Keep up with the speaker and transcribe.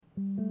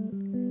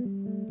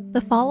The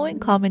following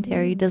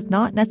commentary does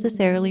not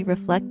necessarily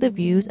reflect the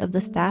views of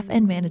the staff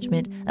and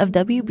management of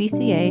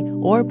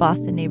WBCA or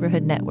Boston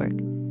Neighborhood Network.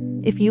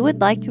 If you would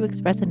like to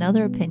express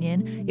another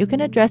opinion, you can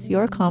address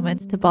your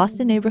comments to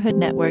Boston Neighborhood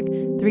Network,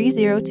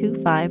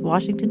 3025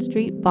 Washington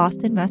Street,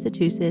 Boston,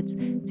 Massachusetts,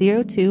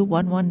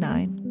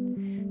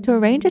 02119. To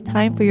arrange a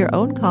time for your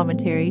own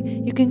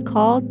commentary, you can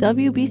call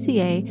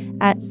WBCA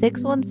at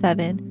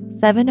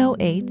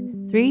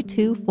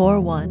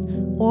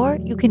 617-708-3241, or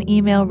you can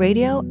email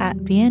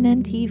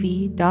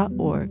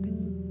radio@bnntv.org.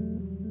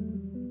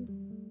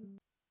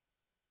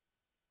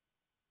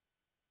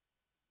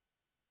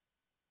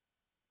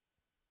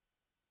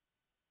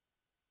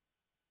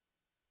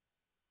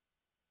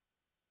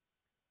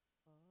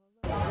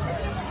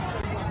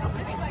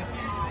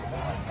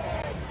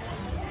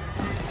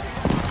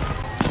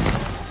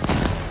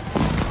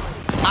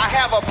 I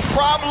have a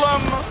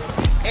problem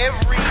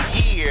every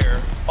year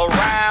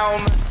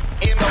around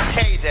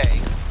MLK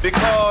Day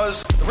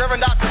because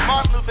Reverend Dr.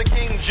 Martin Luther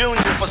King Jr.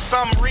 for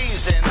some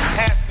reason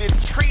has been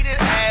treated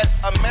as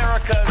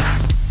America's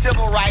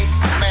civil rights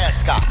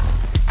mascot.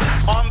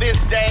 On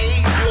this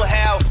day, you'll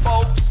have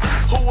folks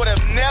who would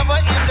have never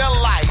in their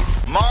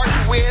life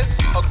marched with,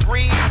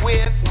 agreed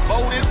with,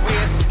 voted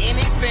with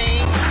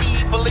anything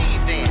he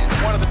believed in.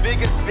 One of the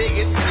biggest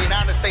bigots in the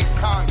United States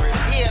Congress,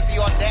 he had the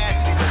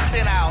audacity to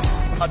send out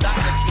a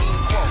Dr. King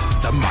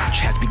quote. The march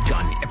has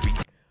begun every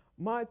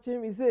March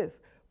and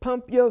resist.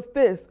 Pump your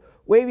fist.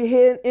 Wave your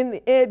hand in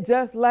the air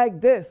just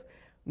like this.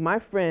 My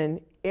friend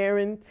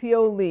Aaron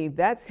T.O. Lee,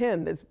 that's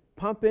him that's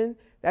pumping.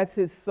 That's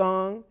his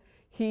song.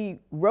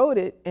 He wrote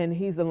it and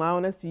he's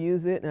allowing us to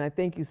use it, and I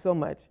thank you so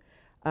much.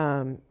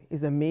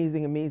 He's an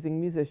amazing, amazing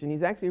musician.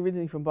 He's actually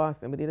originally from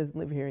Boston, but he doesn't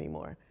live here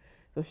anymore.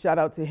 So shout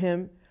out to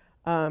him.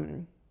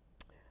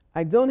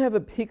 I don't have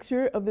a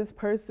picture of this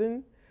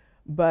person,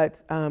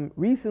 but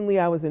recently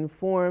I was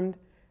informed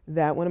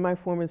that one of my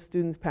former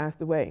students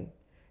passed away,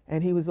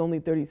 and he was only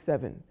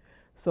 37.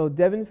 So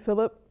Devin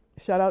Phillip,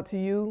 shout out to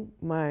you,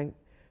 my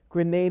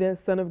Grenada,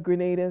 son of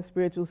Grenada,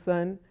 spiritual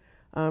son.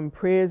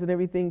 Prayers and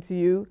everything to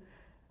you.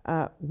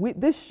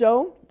 This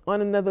show,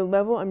 On Another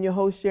Level, I'm your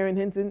host, Sharon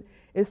Hinton,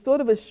 is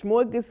sort of a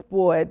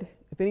smorgasbord.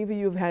 If any of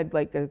you have had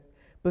like a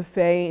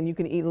buffet and you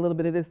can eat a little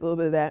bit of this, a little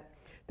bit of that,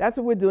 that's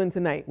what we're doing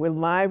tonight. We're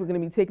live. We're going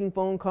to be taking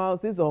phone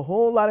calls. There's a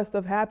whole lot of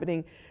stuff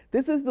happening.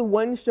 This is the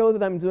one show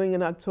that I'm doing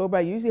in October.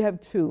 I usually have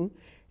two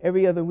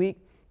every other week,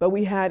 but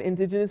we had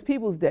Indigenous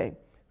Peoples Day.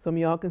 Some of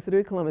y'all consider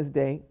it Columbus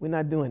Day. We're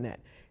not doing that.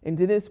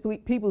 Indigenous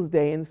Peoples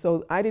Day, and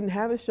so I didn't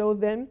have a show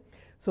then.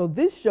 So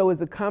this show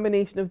is a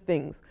combination of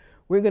things.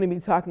 We're going to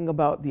be talking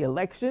about the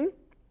election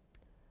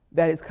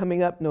that is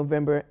coming up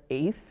November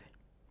 8th.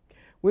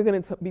 We're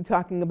going to be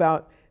talking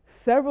about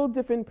several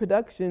different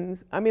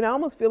productions. I mean, I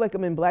almost feel like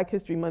I'm in Black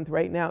History Month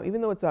right now, even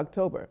though it's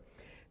October.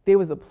 There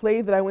was a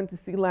play that I went to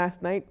see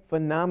last night,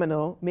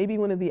 phenomenal. Maybe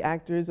one of the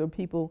actors or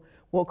people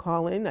will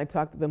call in. I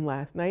talked to them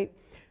last night.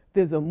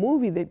 There's a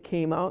movie that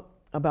came out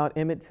about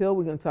Emmett Till.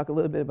 We're going to talk a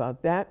little bit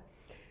about that.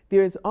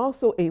 There's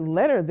also a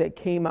letter that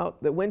came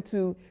out that went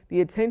to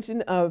the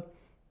attention of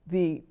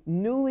the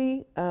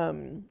newly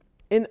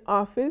in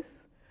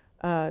office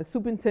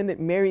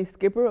Superintendent Mary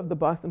Skipper of the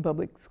Boston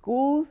Public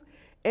Schools.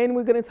 And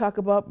we're going to talk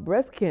about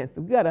breast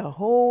cancer. We got a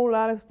whole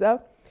lot of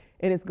stuff,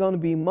 and it's going to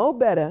be mo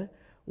better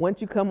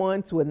once you come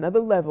on to another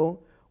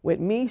level with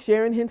me,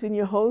 Sharon Hinton,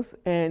 your host,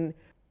 and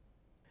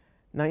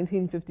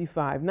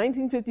 1955.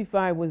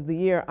 1955 was the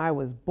year I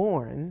was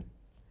born,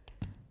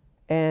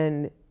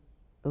 and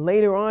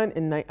later on,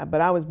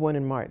 but I was born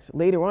in March.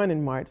 Later on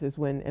in March is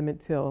when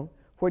Emmett Till,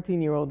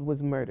 14-year-old,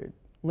 was murdered,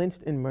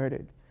 lynched and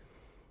murdered.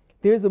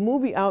 There's a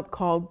movie out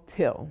called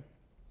Till.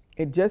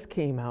 It just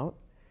came out.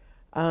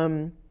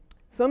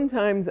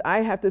 Sometimes I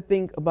have to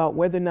think about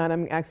whether or not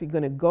I'm actually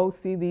going to go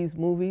see these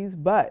movies,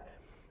 but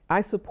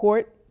I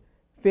support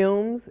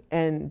films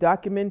and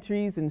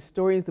documentaries and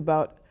stories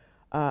about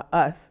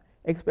us,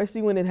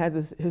 especially when it has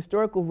a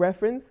historical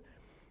reference,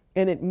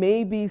 and it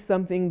may be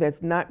something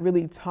that's not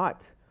really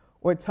taught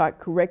or taught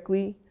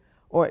correctly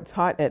or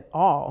taught at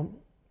all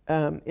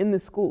in the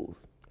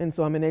schools. And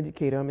so I'm an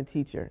educator, I'm a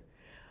teacher.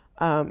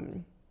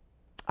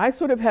 I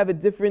sort of have a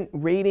different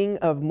rating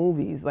of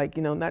movies, like,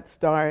 not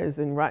stars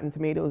and Rotten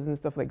Tomatoes and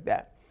stuff like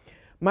that.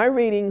 My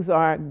ratings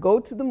are go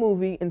to the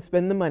movie and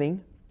spend the money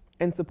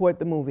and support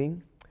the movie.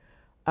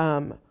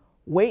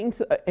 Wait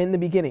until in the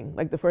beginning,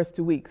 like the first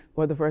 2 weeks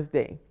or the first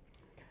day.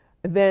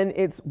 Then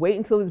it's wait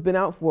until it's been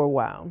out for a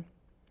while.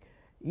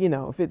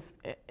 If it's,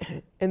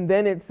 and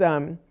then it's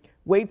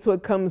wait till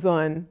it comes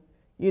on,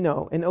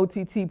 an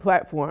OTT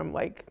platform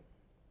like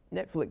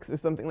Netflix or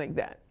something like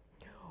that.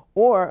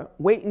 Or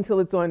wait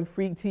until it's on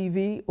free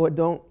TV, or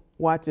don't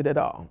watch it at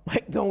all.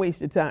 Like, don't waste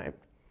your time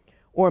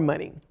or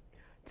money.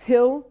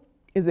 Till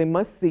is a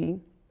must-see.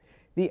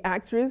 The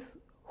actress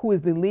who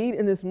is the lead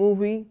in this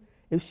movie,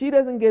 if she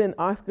doesn't get an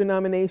Oscar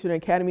nomination or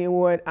Academy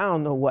Award, I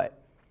don't know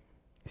what.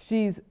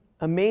 She's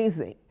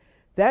amazing.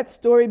 That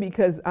story,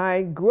 because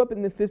I grew up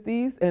in the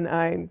 50s and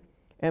I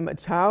am a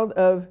child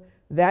of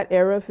that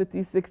era,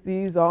 50s,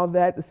 60s, all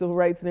that, the civil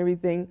rights and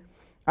everything.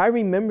 I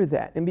remember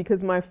that. And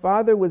because my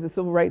father was a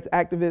civil rights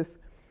activist,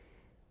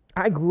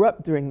 I grew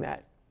up during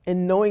that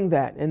and knowing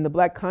that and the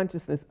Black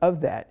consciousness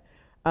of that.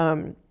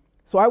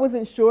 So I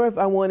wasn't sure if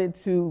I wanted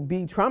to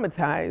be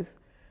traumatized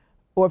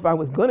or if I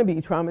was going to be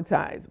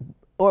traumatized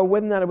or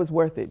whether or not it was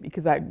worth it,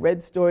 because I'd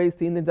read stories,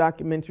 seen the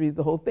documentaries,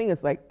 the whole thing.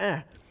 It's like,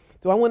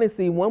 do I want to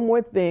see one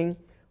more thing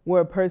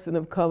where a person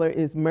of color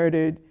is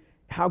murdered?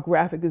 How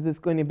graphic is this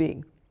going to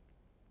be?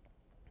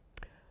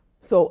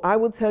 So I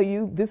will tell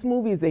you, this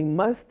movie is a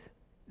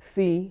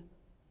must-see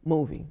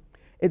movie.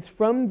 It's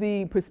from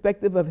the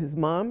perspective of his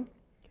mom,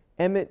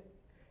 Emmett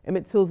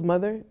Till's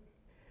mother.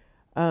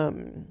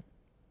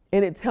 And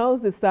it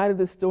tells the side of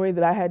the story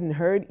that I hadn't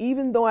heard,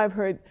 even though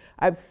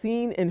I've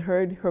seen and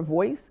heard her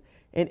voice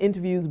in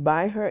interviews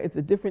by her. It's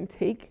a different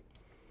take.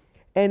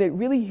 And it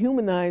really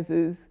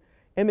humanizes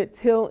Emmett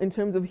Till in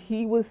terms of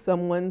he was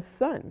someone's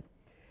son.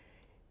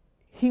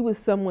 He was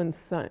someone's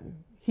son.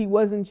 He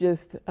wasn't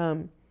just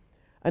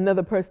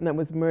another person that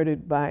was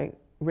murdered by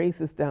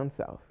racists down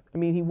south. I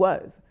mean, he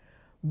was.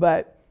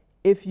 But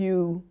if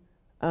you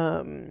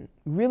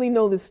really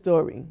know the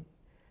story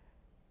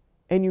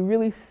and you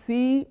really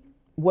see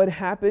what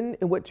happened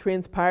and what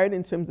transpired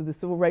in terms of the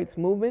civil rights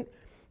movement,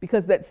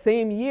 because that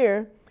same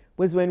year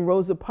was when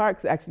Rosa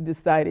Parks actually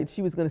decided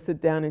she was going to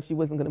sit down and she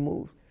wasn't going to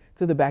move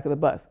to the back of the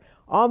bus.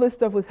 All this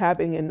stuff was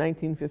happening in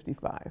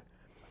 1955.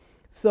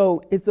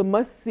 So it's a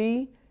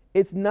must-see.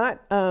 It's not.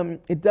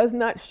 It does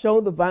not show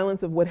the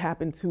violence of what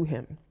happened to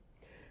him.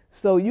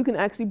 So you can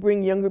actually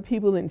bring younger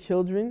people and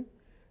children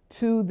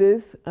to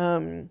this.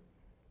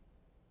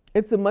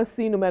 It's a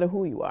must-see no matter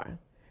who you are.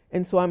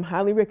 And so I'm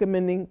highly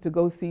recommending to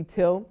go see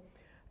Till.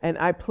 And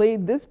I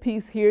played this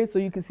piece here so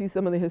you can see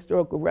some of the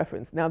historical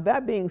reference. Now,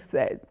 that being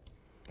said,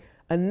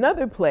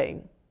 another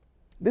play,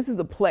 this is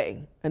a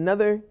play,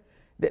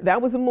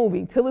 that was a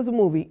movie. Till is a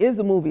movie,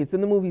 it's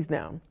in the movies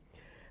now.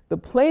 The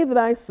play that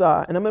I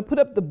saw, and I'm going to put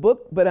up the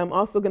book, but I'm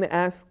also going to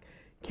ask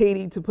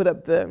Katie to put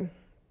up the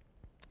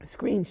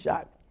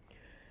screenshot.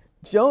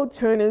 Joe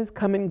Turner's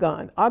Come and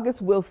Gone.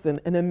 August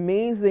Wilson,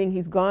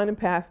 he's gone and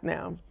passed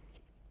now,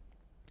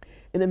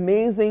 an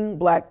amazing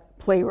Black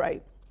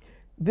playwright.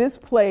 This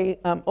play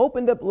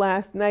opened up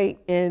last night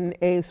in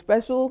a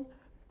special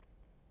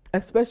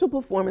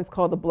performance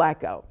called The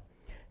Blackout.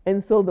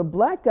 And so The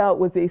Blackout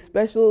was a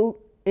specially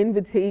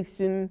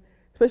invited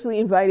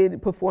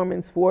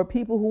performance for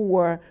people who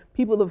were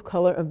people of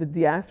color of the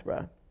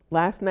diaspora.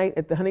 Last night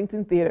at the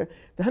Huntington Theater.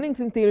 The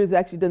Huntington Theater has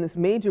actually done this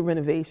major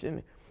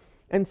renovation.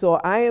 And so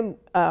I am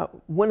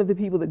one of the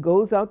people that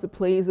goes out to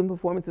plays and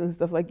performances and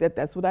stuff like that.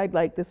 That's what I'd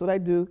like. That's what I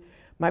do.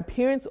 My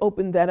parents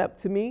opened that up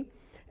to me.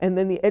 And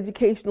then the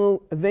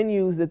educational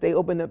venues that they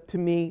opened up to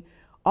me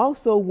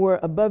also were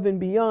above and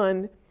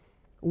beyond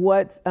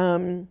what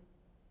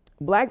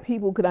Black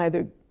people could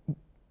either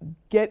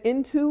get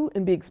into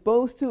and be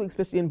exposed to,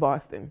 especially in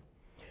Boston.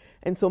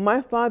 And so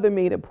my father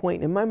made a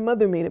point, and my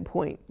mother made a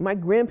point, my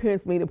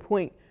grandparents made a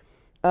point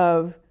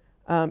of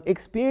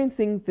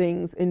experiencing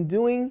things and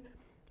doing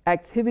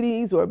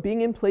activities or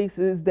being in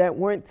places that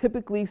weren't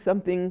typically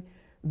something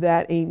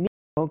that a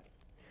Negro,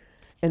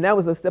 and that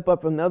was a step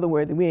up from the other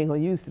word that we ain't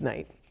gonna use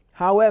tonight.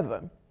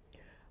 However,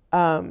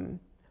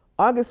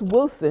 August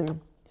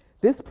Wilson,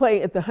 this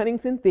play at the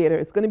Huntington Theater,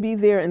 it's going to be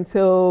there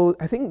until,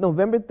 I think,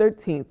 November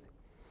 13th.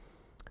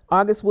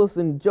 August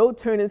Wilson, Joe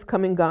Turner's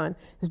Come and Gone.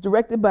 It's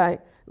directed by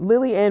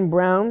Lily Ann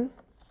Brown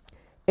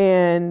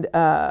and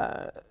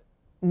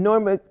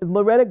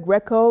Loretta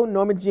Greco,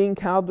 Norma Jean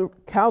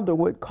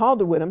Calderwood,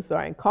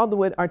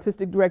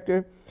 artistic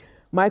director,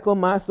 Michael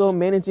Masso,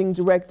 managing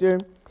director.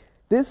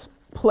 This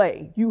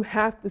play, you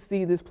have to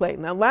see this play.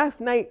 Now, last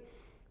night,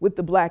 with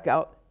The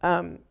Blackout,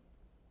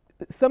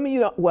 some of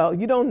you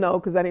you don't know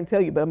because I didn't tell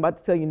you, but I'm about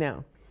to tell you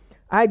now.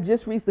 I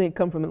just recently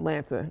come from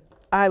Atlanta.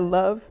 I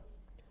love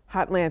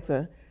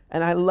Hotlanta,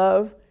 and I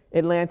love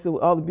Atlanta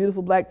with all the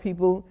beautiful Black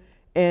people,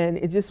 and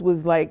it just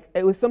was like,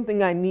 it was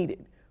something I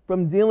needed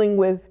from dealing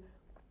with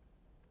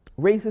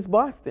racist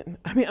Boston.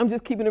 I mean, I'm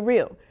just keeping it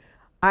real.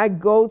 I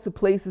go to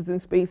places and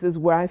spaces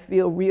where I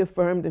feel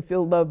reaffirmed and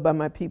feel loved by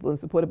my people and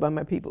supported by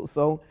my people.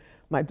 So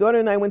my daughter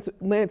and I went to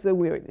Atlanta.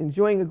 We were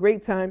enjoying a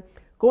great time.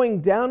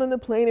 Going down on the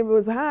plane, everyone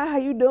was, hi, how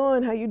you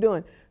doing? How you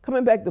doing?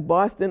 Coming back to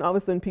Boston, all of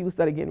a sudden people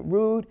started getting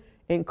rude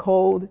and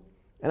cold.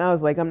 And I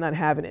was like, I'm not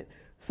having it.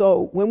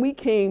 So when we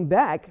came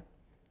back,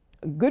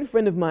 a good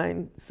friend of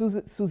mine,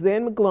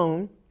 Suzanne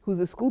McGlone, who's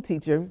a school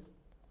teacher,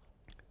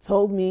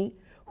 told me,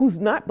 who's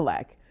not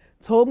Black,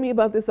 told me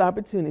about this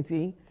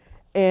opportunity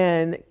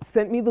and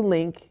sent me the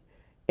link.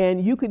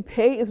 And you could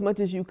pay as much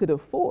as you could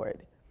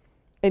afford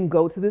and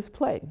go to this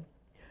play.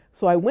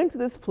 So I went to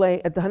this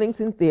play at the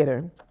Huntington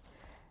Theater.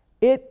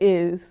 It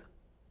is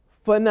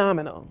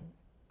phenomenal,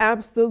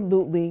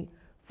 absolutely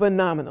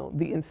phenomenal.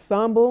 The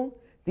ensemble,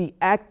 the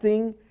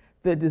acting,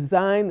 the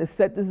design, the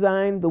set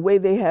design, the way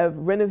they have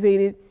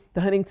renovated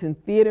the Huntington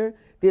Theater.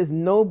 There's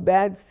no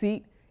bad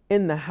seat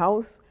in the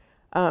house.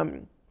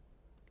 And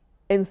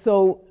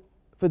so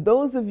for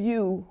those of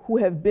you who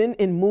have been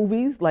in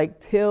movies like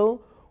Till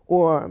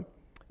or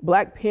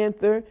Black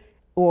Panther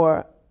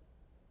or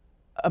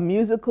a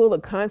musical, a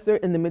concert,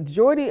 and the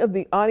majority of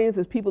the audience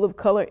is people of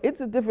color,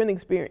 it's a different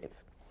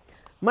experience.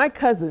 My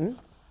cousin,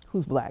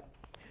 who's black,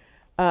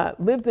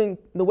 lived in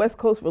the West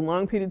Coast for a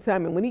long period of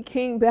time, and when he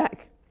came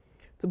back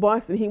to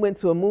Boston, he went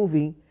to a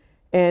movie,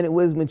 and it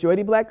was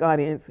majority black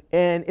audience,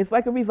 and it's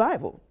like a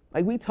revival.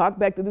 Like, we talk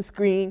back to the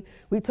screen,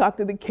 we talk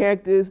to the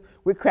characters,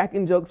 we're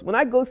cracking jokes. When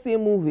I go see a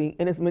movie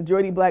and it's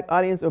majority black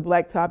audience or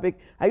black topic,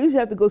 I usually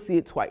have to go see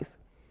it twice.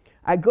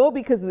 I go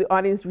because of the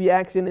audience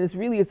reaction, and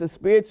it's a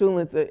spiritual,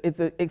 and it's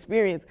an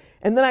experience.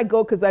 And then I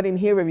go because I didn't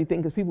hear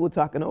everything because people were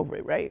talking over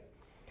it, right?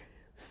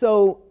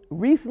 So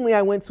recently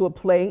I went to a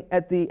play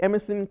at the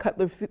Emerson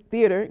Cutler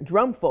Theater,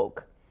 Drum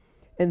Folk.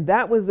 And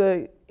that was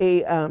a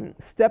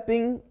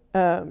stepping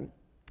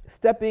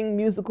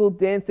musical,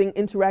 dancing,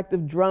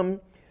 interactive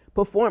drum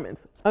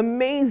performance.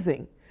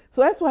 Amazing. So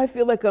that's why I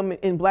feel like I'm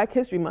in Black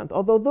History Month.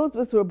 Although those of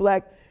us who are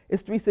black,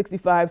 it's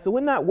 365, so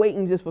we're not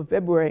waiting just for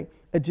February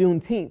or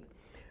Juneteenth.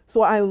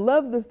 So I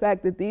love the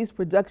fact that these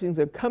productions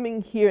are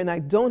coming here and I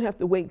don't have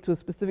to wait to a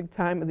specific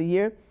time of the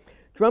year.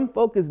 Drum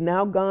Folk is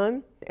now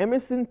gone.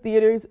 Emerson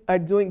Theaters they're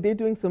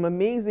doing some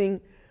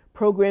amazing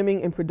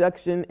programming and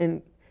production,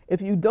 and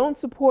if you don't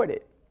support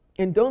it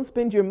and don't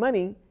spend your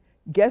money,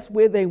 guess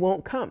where they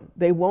won't come?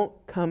 They won't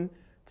come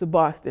to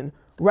Boston.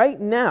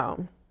 Right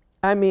now,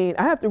 I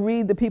have to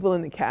read the people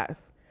in the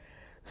cast.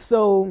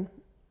 So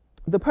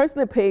the person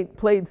that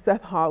played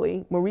Seth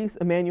Hawley, Maurice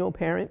Emmanuel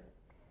Parent,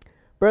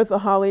 Bertha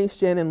Hawley,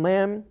 Shannon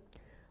Lamb,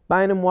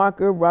 Bynum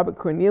Walker, Robert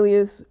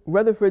Cornelius,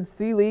 Rutherford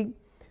Seelig,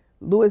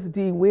 Louis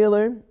D.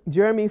 Wheeler,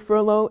 Jeremy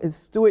Furlow is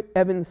Stuart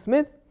Evans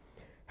Smith,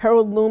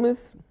 Harold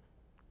Loomis,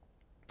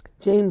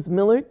 James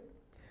Millard,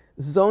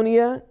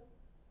 Zonia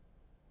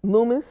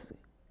Loomis.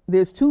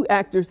 There's two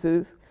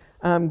actresses,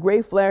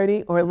 Gray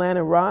Flaherty or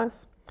Atlanta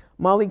Ross.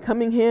 Molly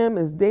Cunningham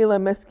is Dela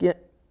Mesquinar.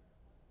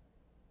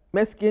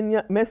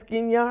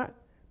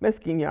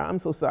 I'm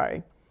so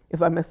sorry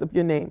if I messed up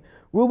your name.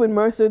 Reuben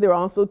Mercer, there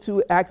are also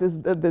two actors.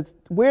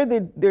 Where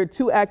there are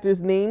two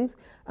actors' names,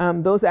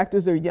 those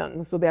actors are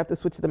young, so they have to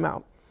switch them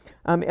out.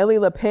 Ellie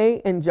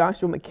LePay and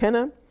Joshua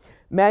McKenna.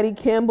 Maddie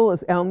Campbell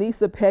is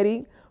Alnisa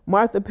Petty.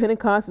 Martha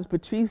Pentecost is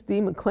Patrice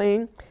D.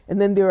 McLean. And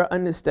then there are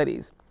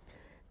understudies.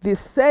 The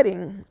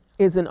setting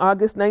is in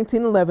August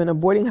 1911, a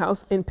boarding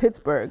house in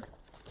Pittsburgh.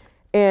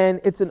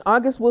 And it's an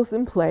August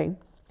Wilson play.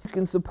 You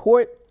can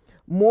support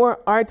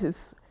more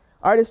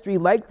artistry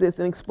like this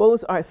and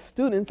expose our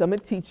students, I'm a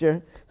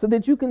teacher, so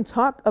that you can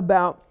talk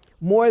about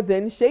more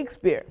than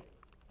Shakespeare.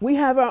 We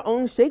have our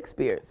own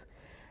Shakespeares,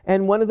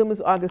 and one of them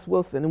is August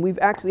Wilson. And we've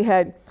actually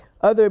had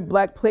other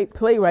black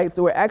playwrights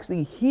that were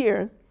actually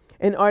here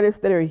and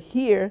artists that are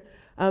here.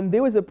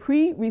 There was a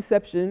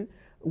pre-reception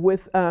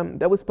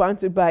that was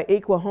sponsored by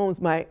Aqua Holmes,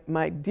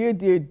 my dear,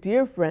 dear,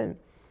 dear friend,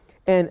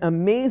 and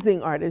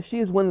amazing artist. She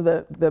is one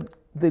of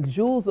the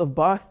jewels of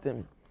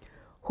Boston,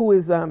 who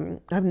is,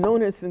 I've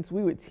known her since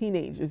we were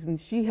teenagers, and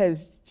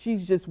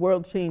she's just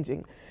world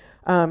changing.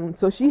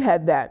 So she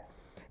had that.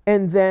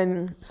 And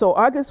then, so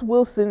August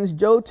Wilson's,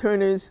 Joe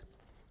Turner's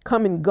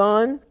Come and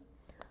Gone,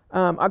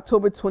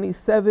 October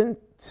 27th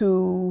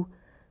to,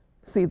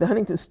 the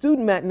Huntington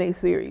Student Matinee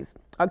Series,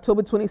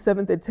 October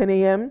 27th at 10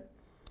 a.m.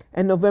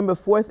 and November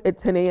 4th at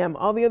 10 a.m.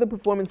 All the other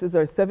performances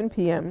are 7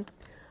 p.m.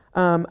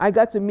 I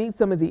got to meet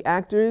some of the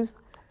actors,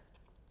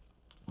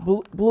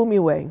 blew me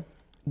away.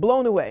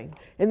 Blown away.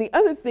 And the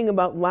other thing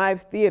about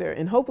live theater,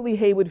 and hopefully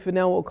Haywood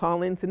Fennell will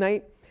call in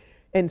tonight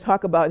and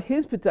talk about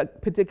his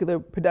particular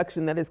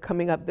production that is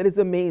coming up that is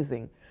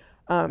amazing.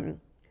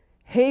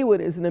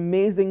 Haywood is an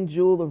amazing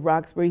jewel of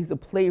Roxbury. He's a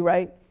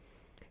playwright.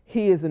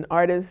 He is an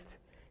artist.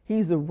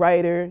 He's a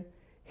writer.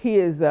 He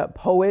is a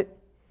poet.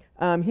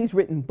 He's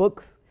written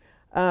books.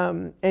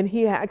 And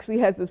he actually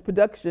has this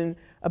production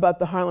about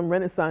the Harlem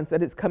Renaissance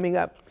that is coming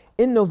up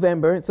in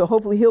November. So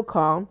hopefully he'll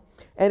call.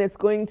 And it's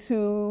going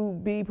to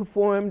be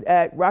performed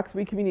at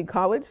Roxbury Community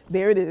College.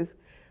 There it is,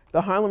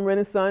 the Harlem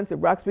Renaissance at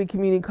Roxbury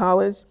Community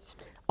College.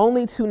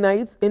 Only 2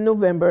 nights in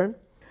November.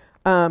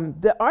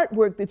 The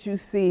artwork that you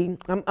see,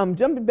 I'm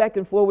jumping back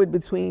and forward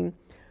between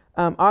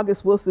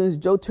August Wilson's,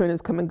 Joe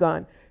Turner's Come and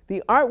Gone.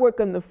 The artwork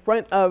on the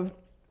front of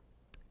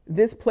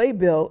this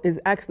playbill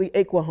is actually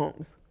Aqua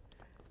Holmes.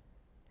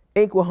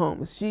 Aqua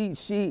Holmes,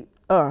 she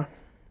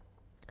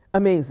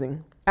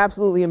amazing,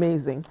 absolutely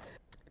amazing.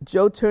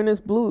 Joe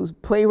Turner's Blues,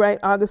 playwright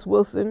August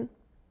Wilson.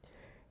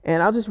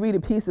 And I'll just read a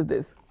piece of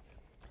this.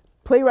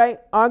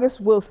 Playwright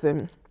August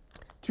Wilson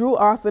drew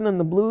often on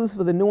the blues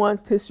for the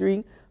nuanced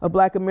history of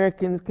Black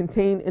Americans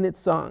contained in its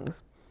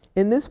songs.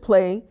 In this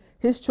play,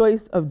 his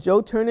choice of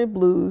Joe Turner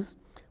Blues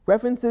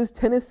references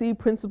Tennessee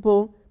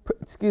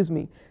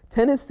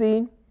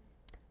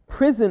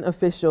prison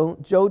official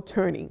Joe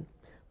Turney,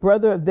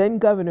 brother of then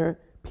Governor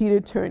Peter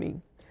Turney.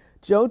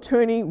 Joe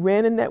Turney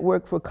ran a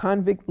network for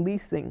convict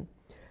leasing,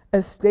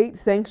 a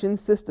state-sanctioned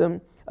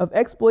system of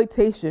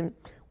exploitation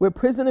where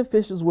prison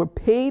officials were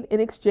paid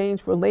in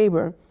exchange for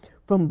labor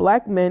from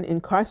Black men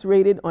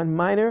incarcerated on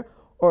minor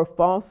or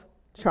false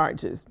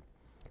charges.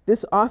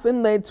 This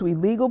often led to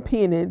illegal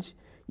peonage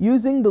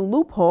using the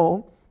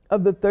loophole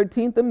of the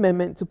 13th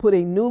Amendment to put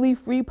a newly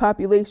free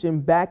population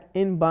back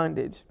in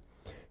bondage.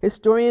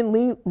 Historian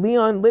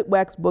Leon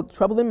Litwack's book,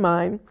 Trouble in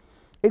Mind,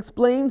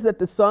 explains that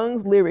the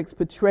song's lyrics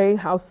portray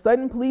how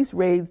sudden police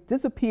raids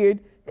disappeared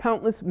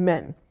countless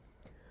men.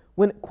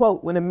 When,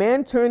 quote, when a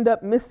man turned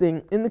up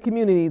missing in the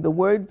community, the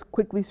words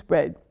quickly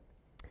spread.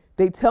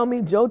 They tell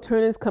me Joe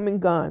Turner's come and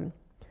gone.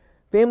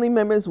 Family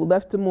members were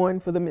left to mourn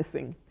for the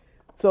missing.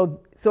 So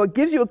it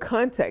gives you a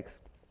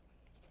context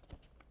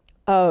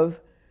of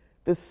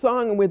the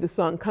song and where the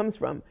song comes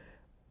from.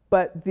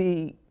 But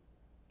you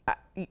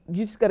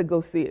just got to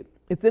go see it.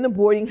 It's in a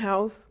boarding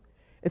house.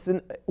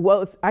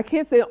 I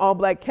can't say all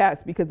black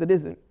cast because it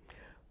isn't,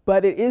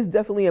 but it is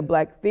definitely a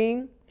black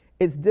theme.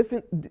 It's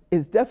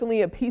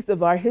definitely a piece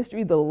of our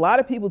history that a lot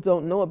of people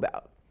don't know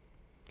about.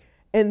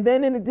 And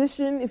then in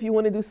addition, if you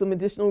want to do some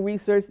additional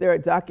research, there are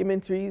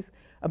documentaries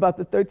about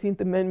the 13th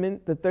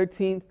Amendment, the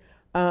 13th,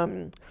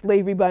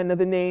 slavery by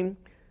another name.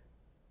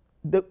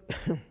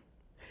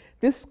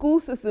 This school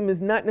system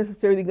is not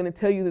necessarily going to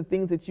tell you the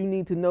things that you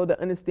need to know to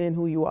understand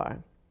who you are.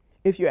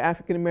 If you're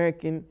African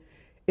American,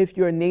 if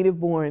you're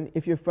native born,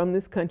 if you're from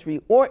this country,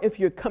 or if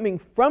you're coming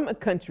from a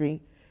country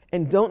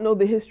and don't know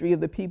the history of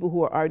the people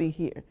who are already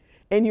here,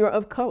 and you're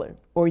of color,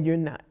 or you're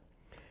not.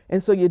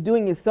 And so you're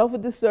doing yourself a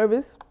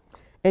disservice,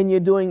 and you're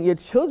doing your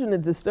children a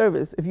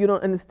disservice if you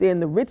don't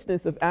understand the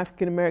richness of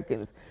African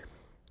Americans.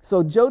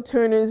 So Joe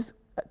Turner's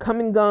Come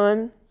and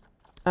Gone,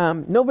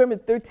 November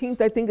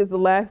 13th, I think, is the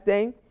last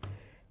day,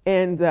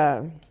 and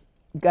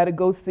got to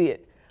go see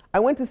it. I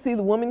went to see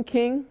The Woman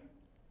King.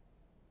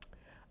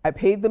 I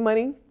paid the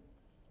money.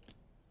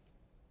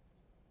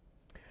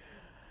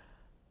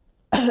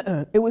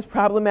 It was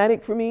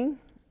problematic for me,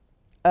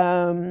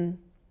 and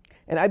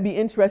I'd be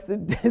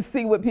interested to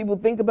see what people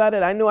think about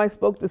it. I know I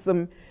spoke to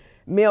some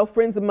male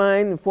friends of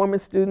mine and former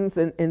students,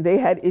 and they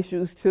had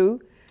issues too.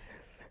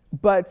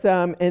 But,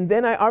 and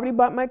then I already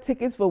bought my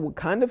tickets for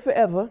Wakanda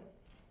Forever.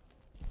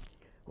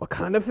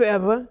 Wakanda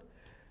Forever,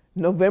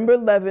 November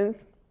 11th.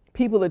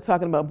 People are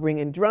talking about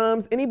bringing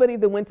drums. Anybody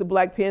that went to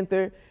Black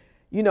Panther,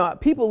 you know,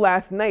 people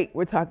last night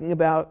were talking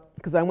about,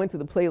 because I went to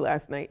the play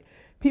last night,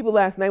 people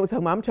last night were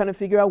talking about, I'm trying to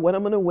figure out what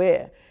I'm going to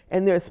wear.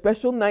 And there are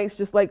special nights,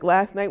 just like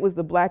last night was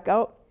the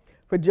blackout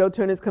for Joe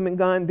Turner's Come and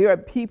Gone. There are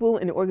people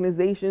and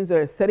organizations that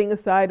are setting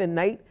aside a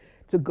night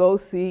to go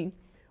see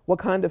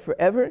Wakanda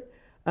Forever.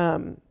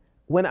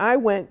 When I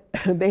went,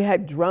 they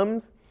had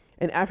drums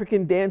and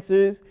African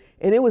dancers,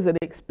 and it was an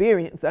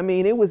experience. I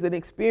mean, it was an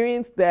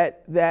experience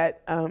that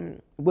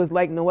was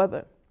like no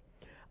other.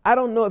 I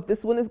don't know if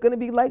this one is going to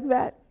be like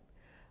that.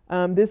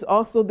 There's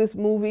also this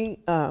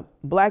movie,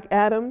 Black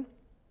Adam.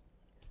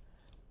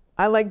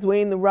 I like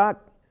Dwayne The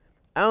Rock.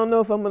 I don't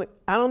know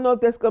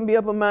if that's gonna be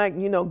up on my,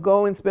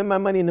 go and spend my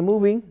money in the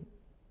movie.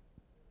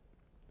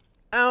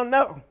 I don't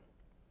know.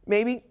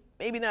 Maybe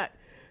not.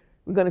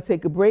 We're gonna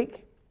take a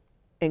break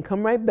and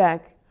come right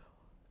back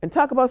and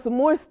talk about some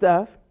more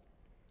stuff.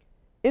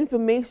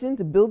 Information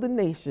to build a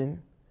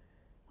nation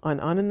on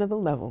Another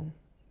Level.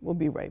 We'll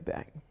be right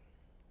back.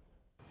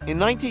 In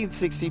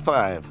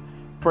 1965,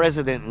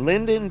 President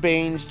Lyndon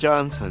Baines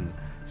Johnson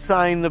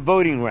signed the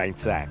Voting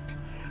Rights Act,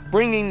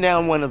 bringing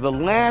down one of the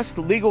last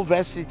legal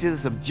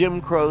vestiges of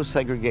Jim Crow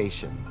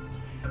segregation.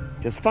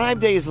 Just 5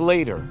 days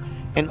later,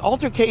 an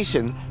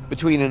altercation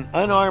between an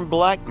unarmed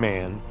black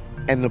man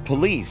and the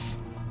police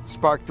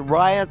sparked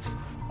riots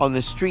on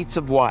the streets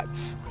of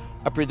Watts,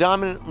 a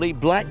predominantly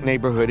black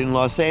neighborhood in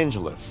Los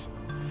Angeles.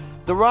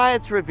 The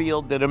riots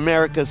revealed that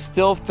America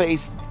still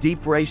faced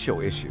deep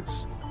racial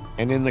issues,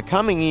 and in the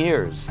coming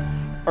years,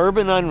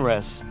 urban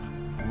unrest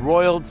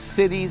roiled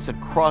cities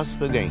across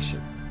the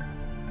nation.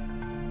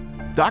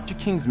 Dr.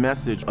 King's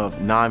message of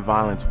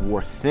nonviolence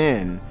wore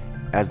thin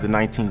as the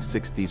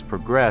 1960s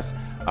progressed,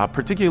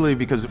 particularly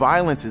because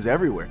violence is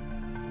everywhere.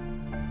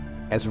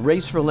 As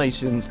race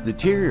relations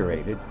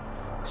deteriorated,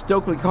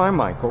 Stokely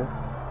Carmichael,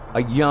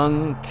 a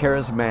young,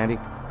 charismatic,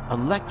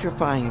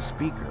 electrifying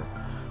speaker,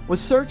 was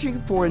searching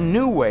for a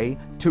new way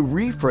to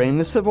reframe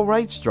the civil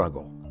rights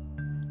struggle.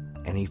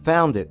 And he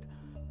found it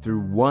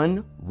through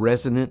one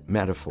resonant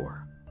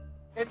metaphor.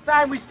 It's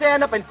time we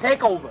stand up and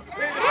take over.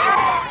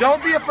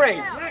 Don't be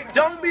afraid.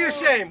 Don't be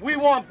ashamed. We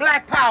want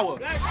black power.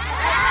 We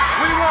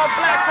want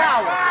black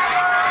power.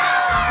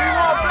 We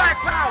want black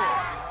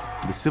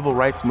power. The civil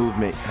rights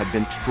movement had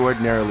been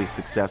extraordinarily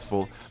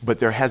successful, but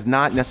there has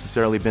not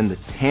necessarily been the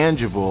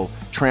tangible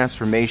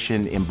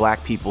transformation in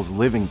black people's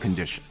living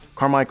conditions.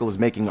 Carmichael is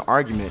making an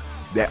argument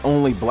that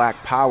only black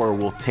power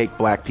will take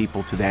black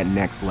people to that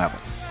next level.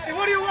 Hey,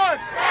 what do you want?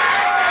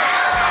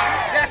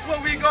 That's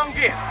what we gonna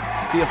get.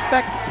 The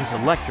effect is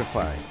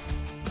electrifying.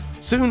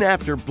 Soon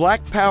after,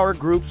 black power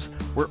groups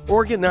were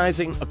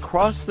organizing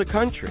across the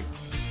country,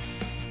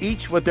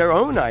 each with their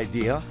own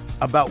idea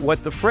about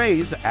what the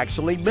phrase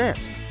actually meant.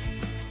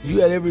 You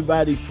had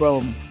everybody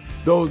from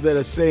those that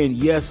are saying,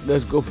 yes,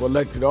 let's go for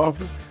elected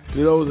office,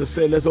 to those that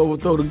say, let's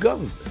overthrow the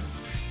government.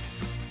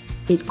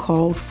 It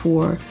called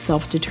for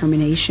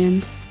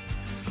self-determination.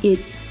 It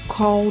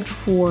called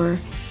for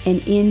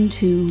an end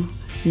to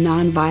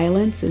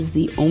nonviolence as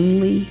the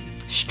only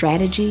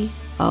strategy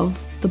of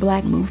the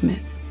Black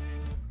movement.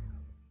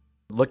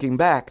 Looking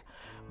back,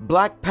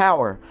 Black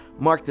Power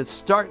marked a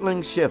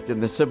startling shift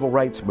in the civil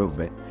rights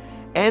movement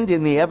and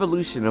in the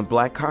evolution of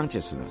Black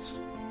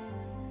consciousness.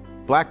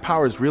 Black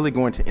Power is really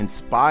going to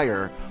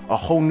inspire a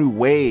whole new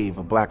wave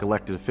of Black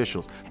elected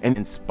officials and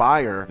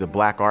inspire the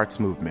Black arts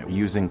movement,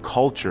 using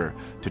culture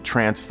to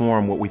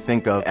transform what we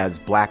think of as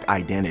Black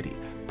identity,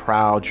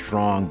 proud,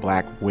 strong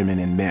Black women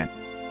and men.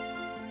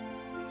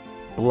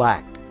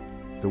 Black,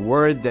 the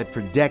word that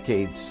for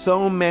decades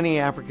so many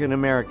African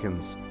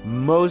Americans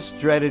most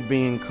dreaded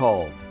being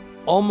called,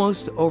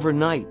 almost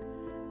overnight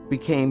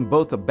became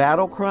both a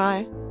battle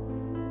cry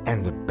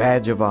and a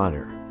badge of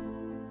honor.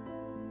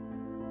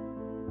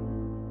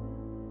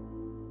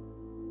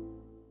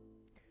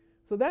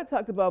 So that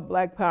talked about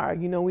Black Power.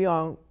 You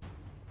know,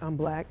 I'm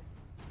Black.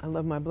 I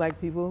love my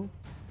Black people.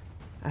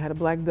 I had a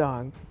Black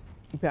dog.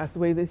 He passed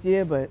away this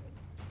year, but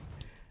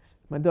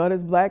my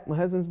daughter's Black, my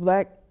husband's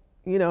Black.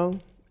 You know,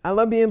 I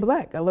love being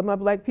Black. I love my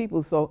Black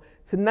people. So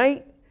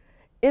tonight,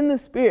 in the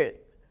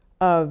spirit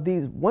of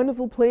these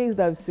wonderful plays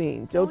that I've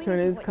seen, Joe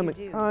Turner's Come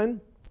and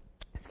Gone.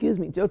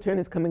 Joe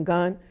Turner's Come and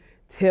Gone,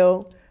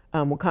 Till,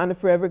 Wakanda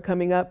Forever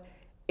coming up,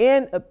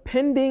 and a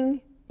pending,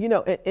 you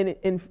know,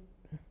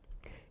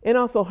 and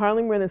also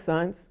Harlem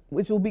Renaissance,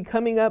 which will be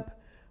coming up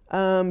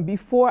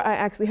before I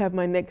actually have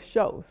my next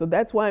show. So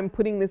that's why I'm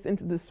putting this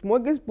into the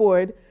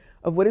smorgasbord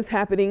of what is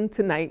happening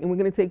tonight, and we're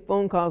going to take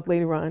phone calls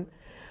later on.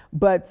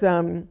 But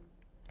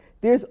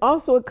there's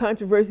also a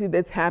controversy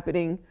that's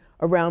happening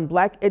around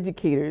Black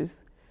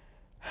educators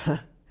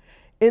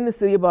in the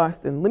city of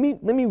Boston. Let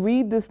me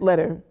read this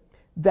letter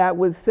that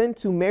was sent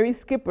to Mary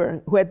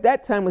Skipper, who at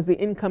that time was the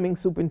incoming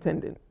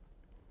superintendent.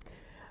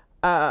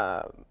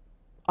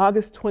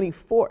 August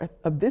 24th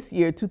of this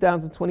year,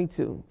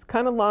 2022. It's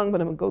kind of long, but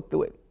I'm going to go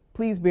through it.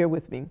 Please bear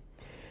with me.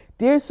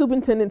 Dear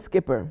Superintendent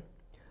Skipper,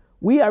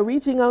 we are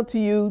reaching out to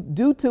you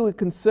due to a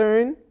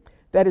concern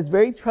that is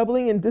very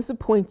troubling and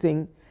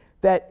disappointing,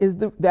 that is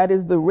the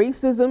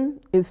racism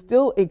is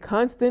still a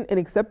constant and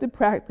accepted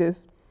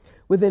practice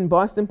within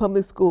Boston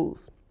Public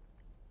Schools.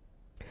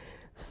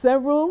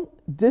 Several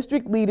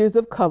district leaders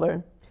of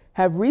color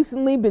have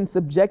recently been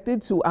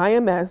subjected to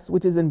IMS,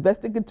 which is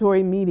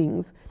investigatory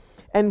meetings,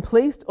 and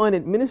placed on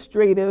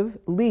administrative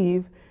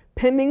leave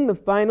pending the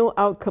final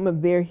outcome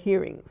of their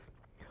hearings.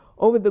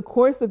 Over the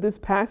course of this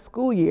past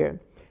school year,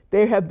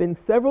 there have been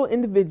several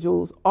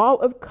individuals, all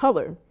of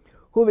color,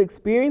 who have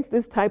experienced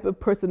this type of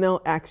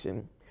personnel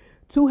action.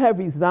 Two have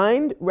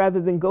resigned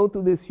rather than go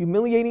through this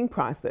humiliating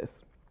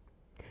process.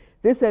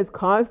 This has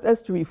caused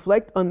us to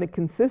reflect on the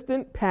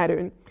consistent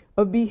pattern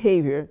of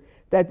behavior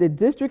that the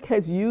district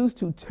has used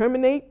to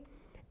terminate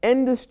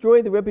and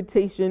destroy the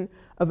reputation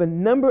of a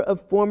number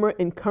of former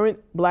and current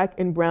Black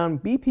and brown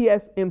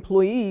BPS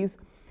employees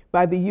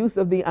by the use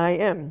of the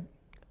IM.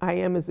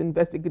 IM is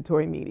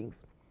investigatory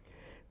meetings.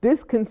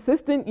 This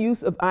consistent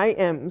use of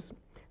IMs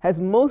has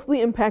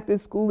mostly impacted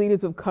school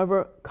leaders of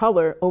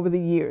color over the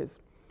years.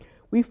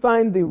 We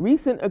find the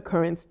recent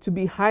occurrence to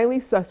be highly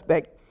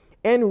suspect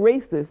and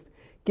racist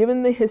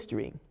given the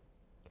history.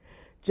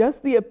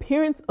 Just the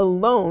appearance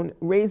alone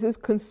raises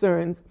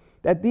concerns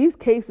that these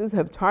cases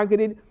have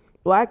targeted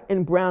Black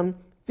and brown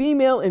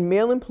female and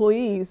male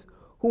employees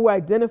who were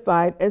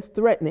identified as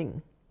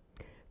threatening.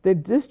 The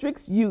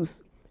district's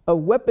use of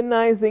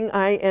weaponizing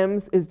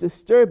IMs is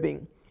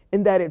disturbing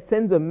in that it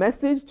sends a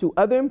message to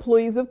other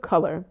employees of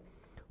color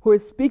who are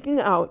speaking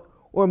out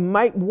or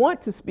might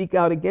want to speak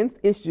out against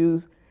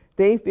issues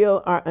they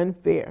feel are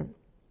unfair.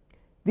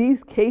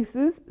 These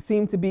cases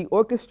seem to be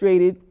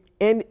orchestrated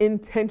and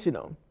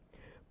intentional,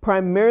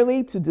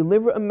 primarily to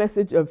deliver a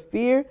message of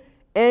fear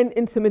and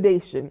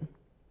intimidation,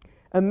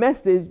 a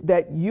message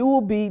that you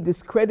will be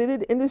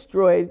discredited and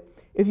destroyed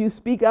if you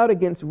speak out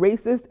against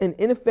racist and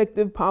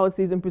ineffective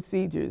policies and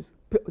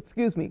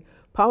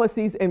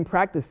policies and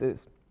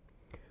practices.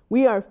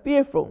 We are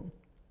fearful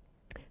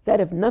that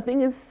if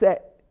nothing is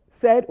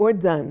said or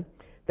done,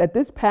 that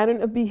this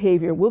pattern of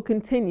behavior will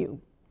continue.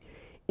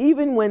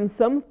 Even when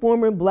some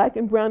former Black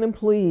and brown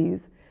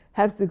employees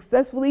have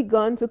successfully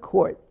gone to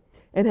court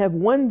and have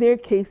won their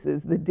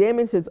cases, the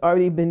damage has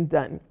already been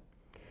done.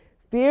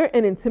 Fear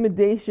and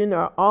intimidation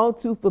are all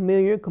too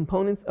familiar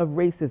components of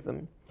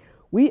racism.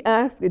 We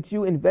ask that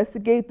you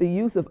investigate the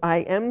use of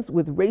IMs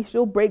with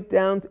racial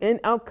breakdowns and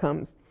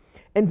outcomes,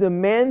 and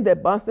demand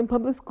that Boston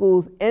Public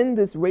Schools end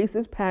this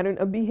racist pattern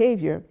of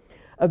behavior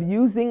of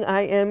using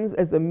IMs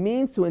as a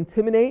means to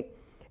intimidate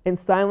and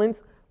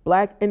silence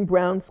Black and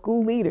brown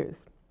school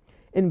leaders.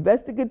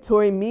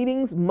 Investigatory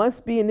meetings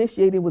must be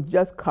initiated with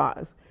just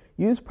cause,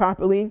 used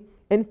properly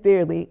and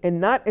fairly, and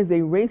not as a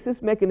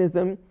racist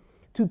mechanism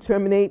to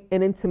terminate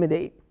and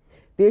intimidate.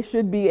 There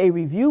should be a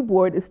review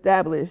board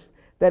established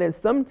that has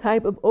some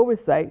type of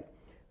oversight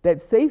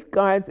that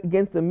safeguards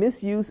against the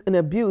misuse and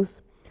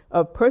abuse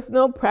of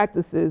personnel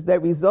practices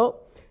that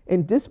result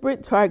in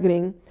disparate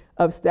targeting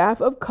of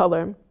staff of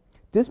color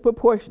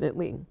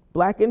disproportionately,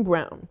 Black and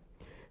brown.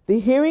 The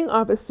hearing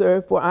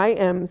officer for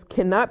IMs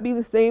cannot be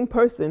the same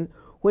person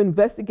who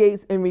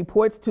investigates and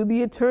reports to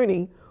the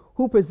attorney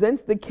who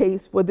presents the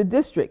case for the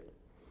district.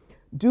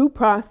 Due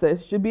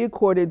process should be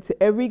accorded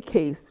to every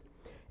case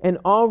and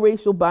all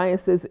racial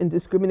biases and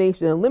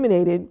discrimination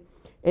eliminated,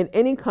 and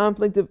any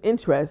conflict of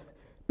interest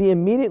be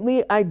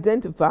immediately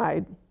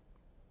identified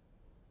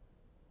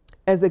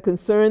as a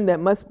concern that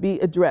must be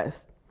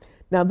addressed.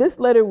 Now, this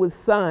letter was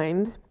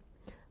signed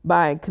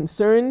by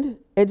concerned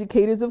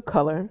educators of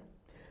color.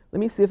 Let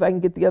me see if I can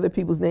get the other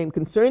people's name.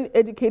 Concerned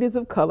educators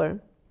of color,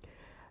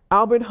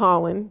 Albert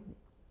Holland,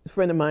 a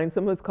friend of mine,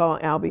 some of us call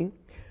Albie,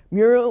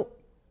 Muriel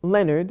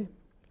Leonard,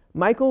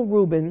 Michael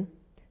Rubin,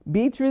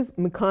 Beatrice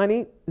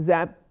McConney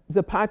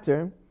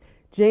Zapater,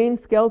 Jane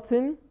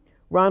Skelton,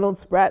 Ronald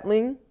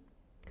Spratling,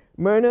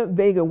 Myrna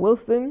Vega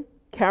Wilson,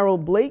 Carol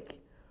Blake,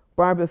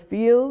 Barbara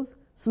Fields,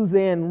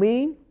 Suzanne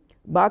Lee,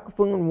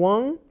 Bakfung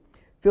Wong,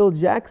 Phil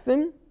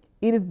Jackson,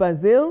 Edith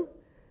Bazil,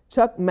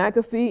 Chuck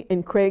McAfee,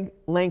 and Craig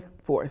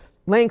Langhorst.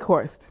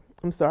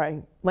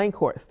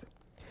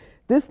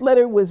 This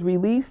letter was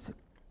released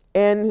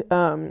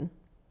and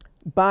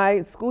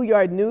by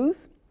Schoolyard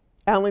News,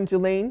 Alan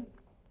Gillane.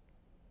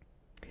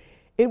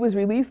 It was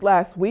released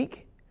last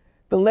week.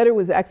 The letter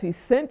was actually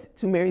sent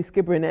to Mary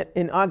Skipper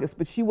in August,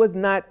 but she was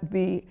not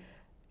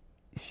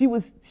she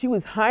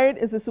was hired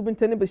as the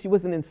superintendent, but she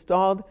wasn't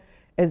installed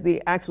as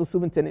the actual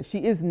superintendent.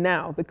 She is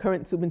now the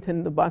current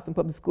superintendent of Boston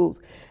Public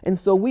Schools. And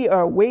so we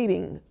are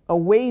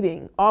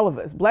awaiting all of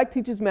us, Black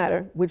Teachers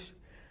Matter, which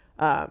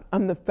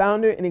I'm the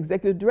founder and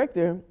executive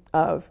director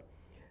of.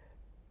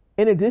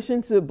 In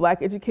addition to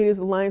Black Educators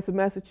Alliance of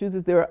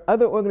Massachusetts, there are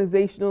other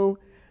organizations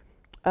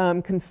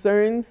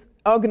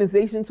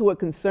who are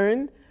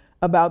concerned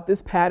about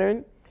this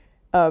pattern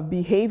of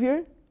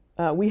behavior.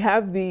 We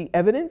have the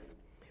evidence,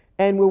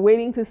 and we're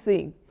waiting to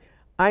see.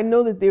 I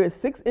know that there are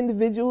 6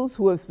 individuals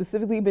who have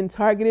specifically been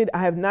targeted. I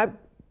have not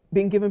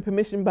been given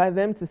permission by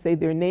them to say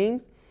their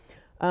names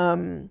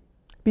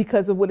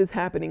because of what is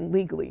happening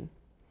legally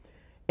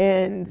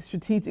and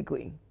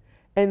strategically.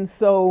 And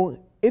so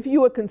if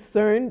you are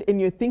concerned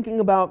and you're thinking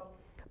about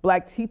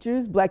Black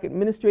teachers, Black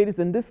administrators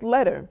in this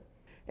letter,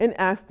 and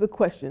ask the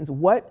questions,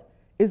 what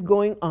is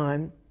going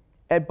on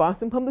at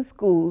Boston Public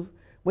Schools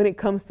when it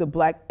comes to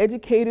Black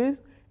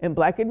educators and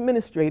Black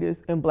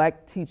administrators and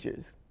Black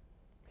teachers?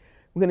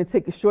 We're going to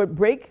take a short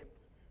break,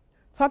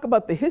 talk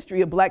about the history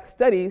of Black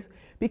studies,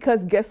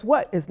 because guess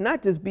what? It's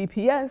not just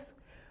BPS,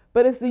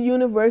 but it's the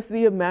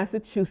University of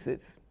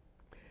Massachusetts.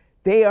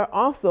 They are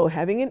also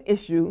having an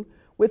issue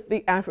with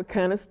the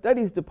Africana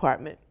Studies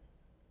Department.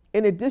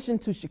 In addition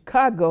to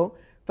Chicago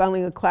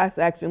filing a class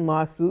action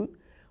lawsuit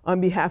on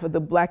behalf of the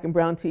Black and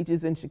brown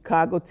teachers in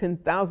Chicago,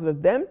 10,000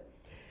 of them,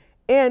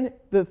 and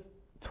the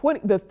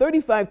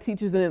 35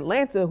 teachers in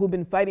Atlanta who've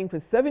been fighting for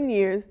 7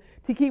 years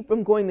to keep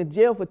from going to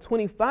jail for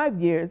 25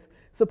 years,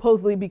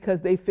 supposedly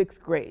because they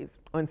fixed grades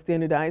on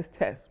standardized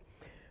tests.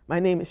 My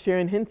name is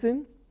Sharon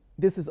Hinton.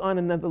 This is On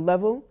Another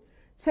Level.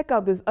 Check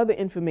out this other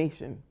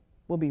information.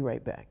 We'll be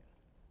right back.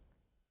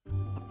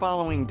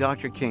 Following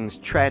Dr. King's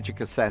tragic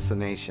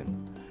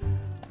assassination,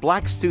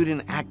 Black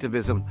student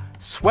activism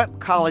swept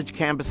college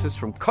campuses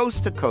from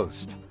coast to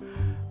coast.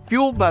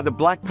 Fueled by the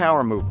Black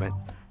Power movement,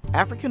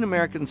 African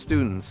American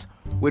students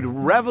would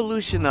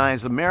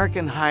revolutionize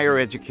American higher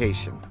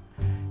education,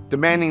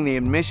 demanding the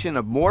admission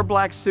of more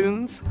Black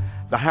students,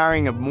 the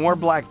hiring of more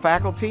Black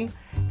faculty,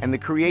 and the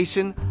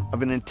creation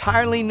of an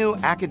entirely new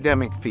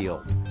academic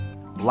field,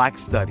 Black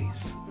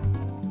Studies.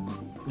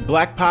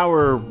 Black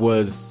Power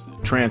was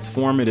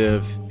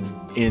transformative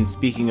in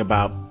speaking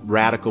about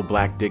radical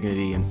Black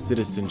dignity and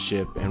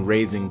citizenship and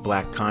raising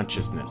Black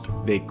consciousness.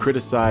 They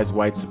criticized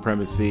white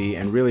supremacy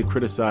and really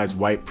criticized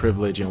white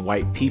privilege and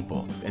white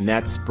people. And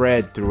that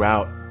spread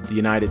throughout the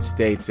United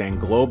States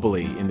and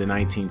globally in the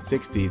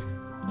 1960s.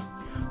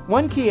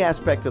 One key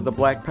aspect of the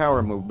Black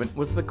Power movement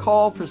was the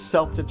call for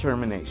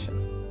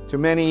self-determination. To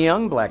many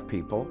young Black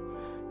people,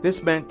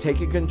 this meant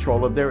taking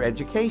control of their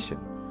education,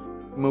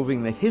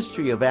 moving the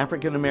history of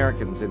African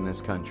Americans in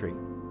this country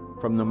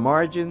from the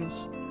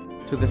margins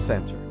to the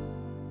center.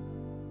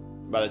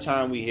 By the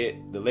time we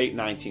hit the late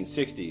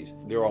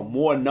 1960s, there are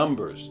more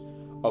numbers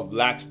of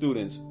Black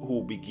students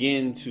who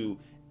begin to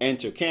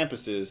enter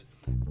campuses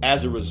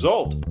as a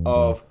result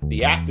of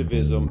the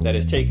activism that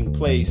is taking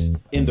place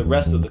in the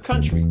rest of the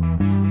country.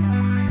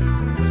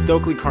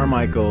 Stokely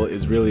Carmichael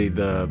is really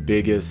the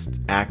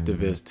biggest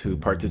activist who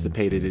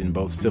participated in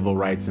both civil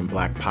rights and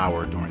Black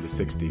Power during the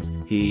 60s.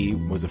 He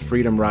was a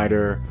freedom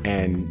rider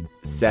and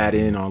sat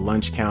in on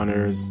lunch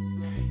counters.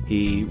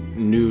 He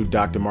knew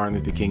Dr. Martin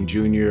Luther King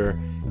Jr.,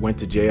 went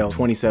to jail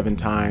 27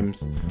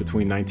 times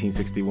between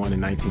 1961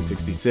 and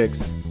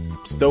 1966.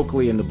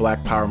 Stokely and the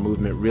Black Power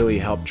movement really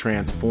helped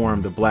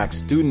transform the Black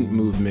student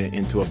movement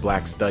into a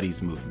Black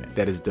studies movement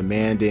that is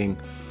demanding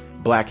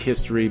Black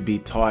history be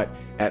taught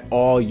at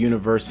all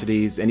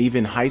universities and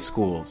even high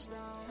schools.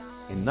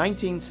 In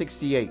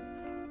 1968,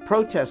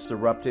 protests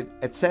erupted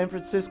at San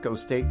Francisco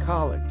State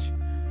College.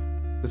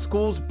 The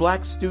school's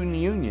Black Student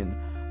Union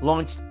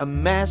launched a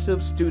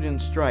massive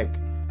student strike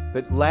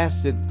that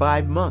lasted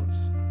 5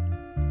 months.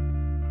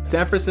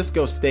 San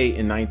Francisco State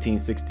in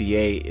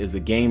 1968 is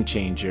a game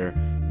changer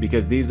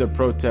because these are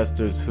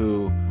protesters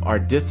who are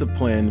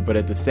disciplined, but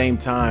at the same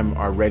time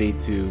are ready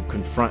to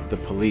confront the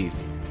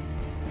police.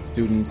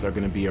 Students are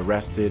going to be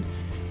arrested,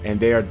 and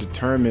they are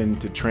determined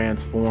to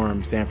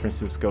transform San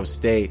Francisco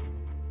State.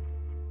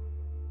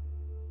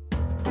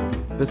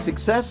 The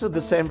success of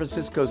the San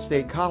Francisco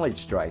State College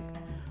strike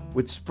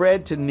would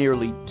spread to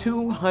nearly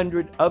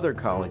 200 other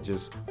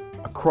colleges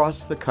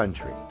across the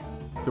country.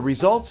 The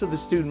results of the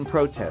student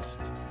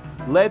protests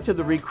led to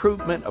the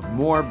recruitment of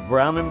more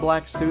brown and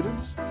black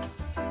students,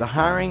 the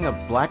hiring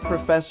of black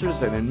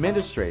professors and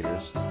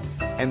administrators,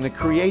 and the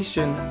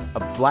creation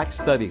of black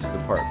studies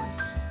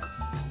departments.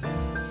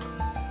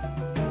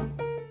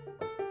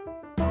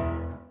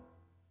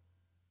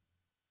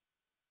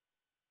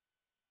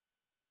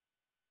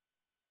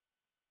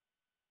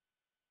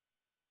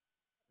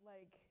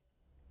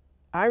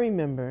 I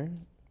remember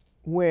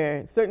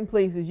where certain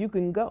places you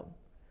couldn't go.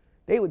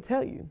 They would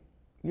tell you,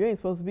 you ain't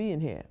supposed to be in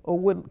here, or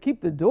would keep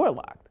the door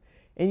locked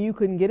and you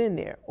couldn't get in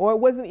there, or it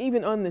wasn't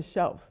even on the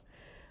shelf.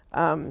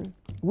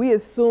 We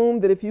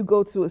assumed that if you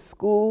go to a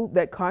school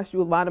that costs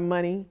you a lot of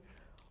money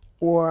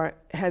or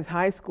has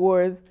high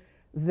scores,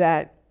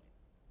 that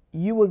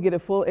you will get a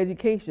full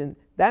education.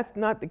 That's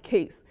not the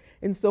case.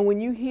 And so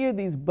when you hear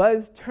these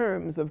buzz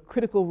terms of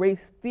critical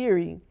race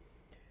theory,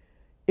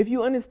 if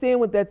you understand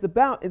what that's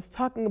about, it's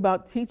talking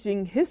about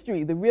teaching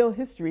history, the real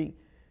history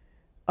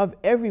of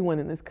everyone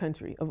in this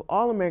country, of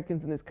all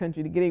Americans in this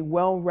country, to get a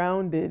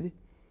well-rounded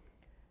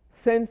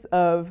sense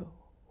of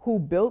who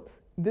built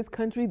this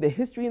country, the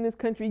history in this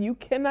country. You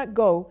cannot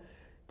go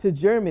to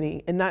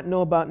Germany and not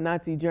know about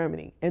Nazi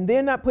Germany. And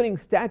they're not putting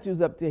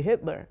statues up to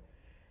Hitler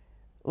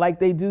like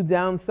they do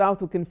down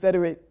south with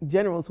Confederate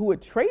generals who were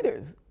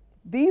traitors.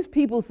 These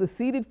people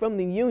seceded from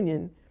the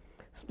Union,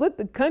 split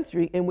the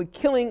country, and were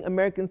killing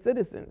American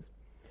citizens.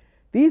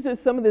 These are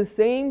some of the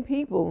same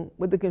people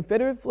with the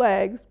Confederate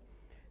flags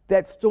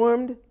that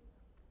stormed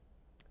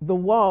the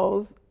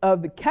walls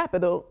of the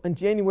Capitol on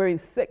January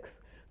 6th.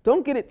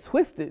 Don't get it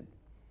twisted.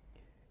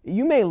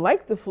 You may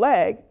like the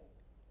flag,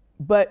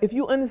 but if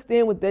you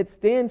understand what that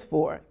stands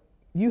for,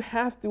 you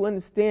have to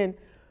understand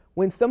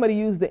when somebody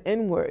used the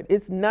N-word,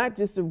 it's not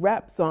just a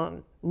rap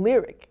song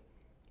lyric.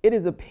 It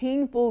is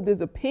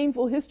there's a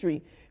painful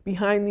history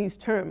behind these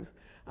terms.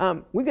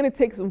 We're going to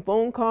take some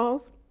phone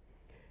calls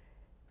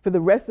for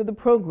the rest of the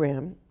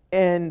program.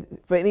 And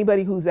for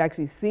anybody who's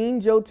actually seen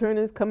Joe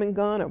Turner's Come and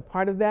Gone or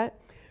part of that,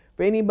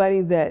 for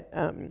anybody that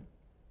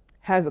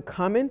has a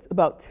comment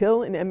about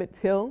Till and Emmett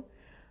Till,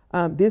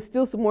 there's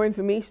still some more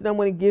information I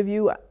want to give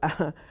you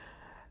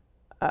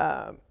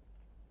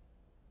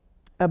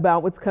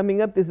about what's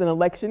coming up. There's an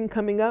election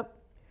coming up.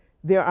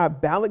 There are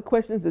ballot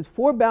questions. There's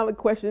 4 ballot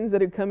questions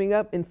that are coming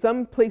up. In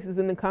some places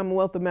in the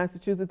Commonwealth of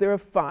Massachusetts, there are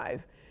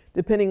 5,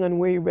 depending on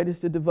where you're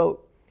registered to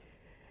vote.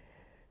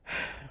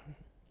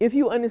 If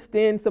you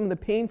understand some of the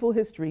painful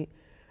history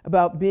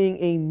about being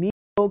a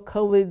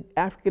Negro-colored,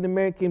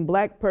 African-American,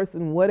 black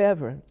person,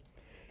 whatever,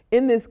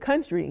 in this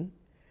country,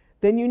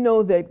 then you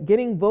know that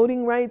getting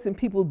voting rights and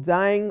people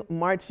dying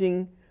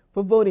marching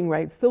for voting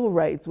rights, civil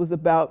rights, was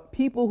about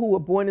people who were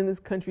born in this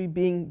country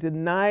being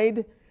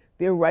denied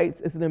their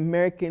rights as an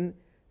American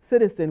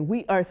citizen.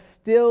 We are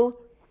still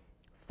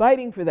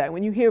fighting for that.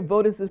 When you hear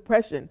voter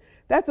suppression,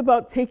 that's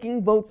about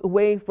taking votes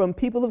away from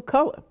people of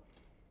color.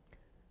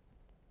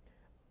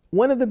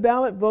 One of the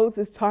ballot votes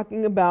is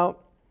talking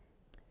about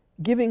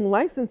giving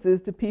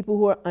licenses to people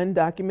who are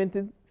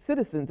undocumented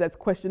citizens. That's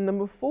question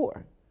number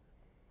 4.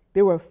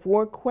 There were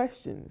 4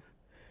 questions.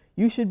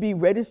 You should be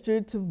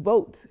registered to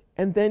vote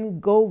and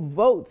then go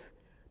vote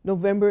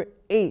November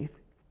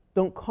 8th.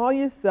 Don't call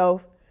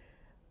yourself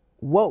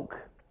woke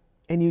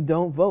and you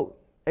don't vote.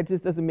 It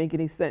just doesn't make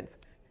any sense.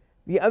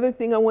 The other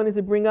thing I wanted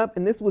to bring up,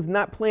 and this was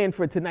not planned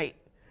for tonight,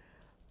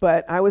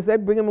 but I was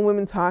at Brigham and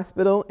Women's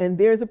Hospital, and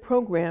there's a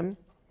program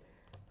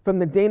from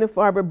the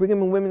Dana-Farber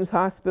Brigham and Women's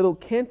Hospital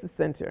Cancer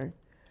Center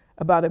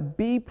about a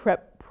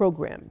B-PrEP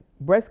program,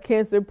 Breast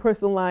Cancer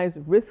Personalized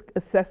Risk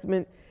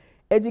Assessment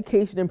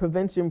Education and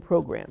Prevention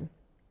Program.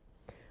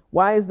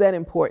 Why is that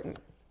important?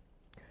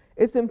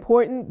 It's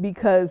important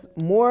because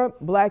more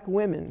black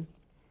women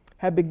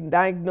have been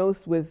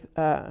diagnosed with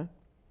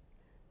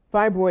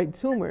fibroid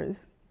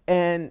tumors,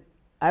 and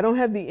I don't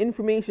have the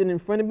information in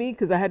front of me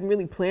because I hadn't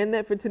really planned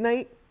that for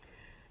tonight,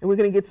 and we're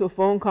going to get to a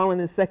phone call in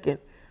a second,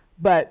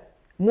 but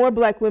more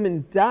black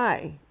women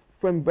die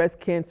from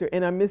breast cancer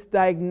and are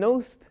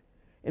misdiagnosed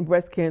in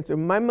breast cancer.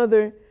 My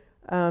mother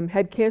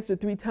had cancer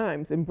 3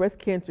 times and breast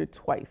cancer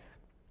twice.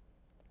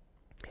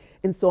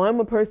 And so I'm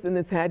a person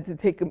that's had to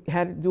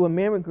do a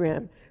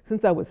mammogram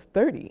since I was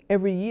 30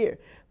 every year.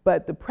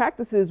 But the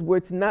practices were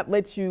to not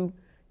let you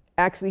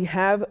actually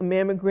have a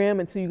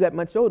mammogram until you got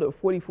much older,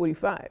 40,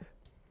 45.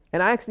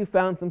 And I actually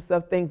found some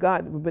stuff, thank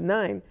God, that were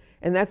benign.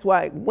 And that's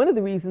why one of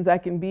the reasons I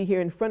can be here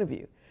in front of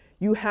you.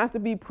 You have to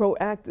be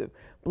proactive.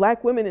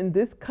 Black women in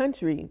this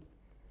country,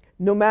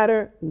 no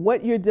matter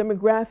what your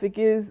demographic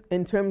is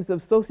in terms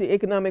of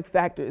socioeconomic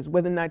factors,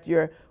 whether or not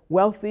you're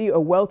wealthy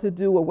or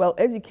well-to-do or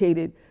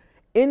well-educated,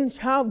 in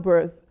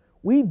childbirth,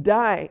 we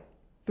die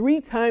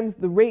 3 times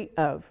the rate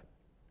of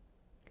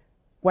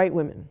white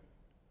women.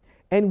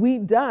 And we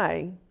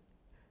die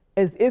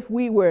as if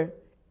we were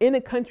in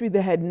a country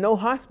that had no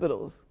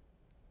hospitals.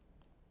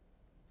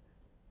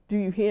 Do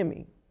you hear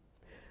me?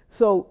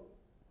 So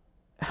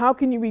how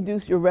can you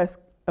reduce your risk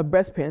of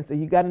breast cancer?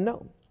 You got to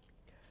know.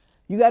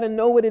 You got to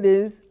know what it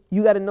is.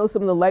 You got to know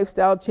some of the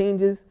lifestyle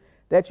changes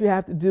that you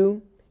have to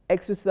do,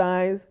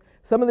 exercise.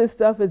 Some of this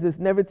stuff is it's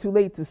never too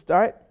late to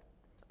start.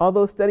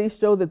 Although studies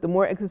show that the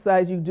more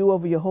exercise you do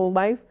over your whole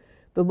life,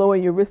 the lower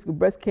your risk of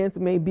breast cancer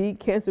may be.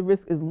 Cancer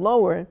risk is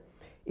lower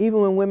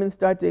even when women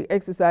start to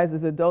exercise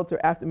as adults or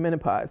after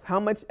menopause. How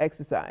much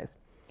exercise?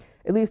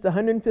 At least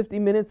 150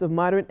 minutes of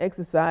moderate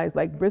exercise,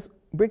 like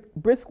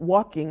brisk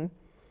walking,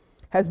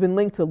 has been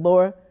linked to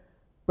lower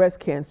breast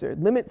cancer.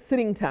 Limit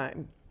sitting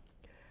time.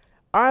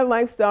 Our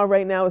lifestyle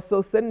right now is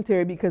so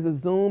sedentary because of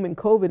Zoom and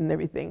COVID and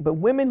everything, but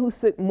women who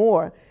sit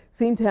more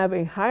seem to have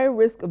a higher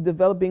risk of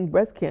developing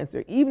breast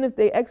cancer, even if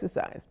they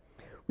exercise.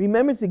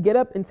 Remember to get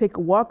up and take a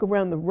walk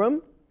around the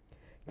room.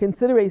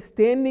 Consider a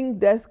standing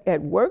desk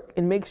at work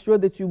and make sure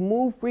that you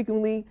move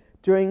frequently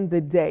during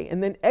the day.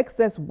 And then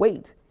excess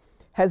weight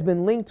has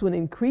been linked to an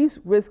increased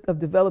risk of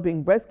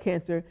developing breast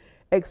cancer,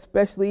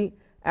 especially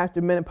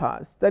after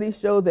menopause. Studies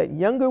show that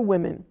younger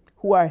women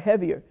who are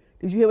heavier,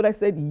 did you hear what I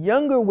said?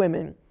 Younger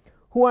women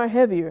who are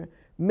heavier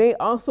may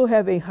also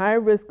have a higher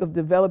risk of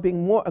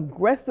developing more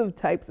aggressive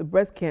types of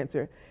breast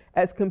cancer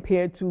as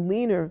compared to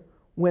leaner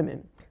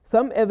women.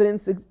 Some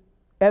evidence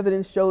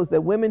shows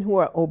that women who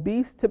are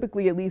obese,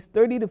 typically at least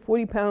 30 to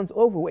 40 pounds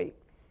overweight,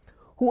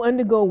 who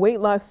undergo weight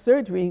loss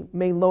surgery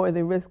may lower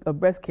the risk of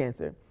breast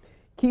cancer.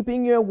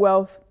 Keeping your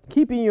weight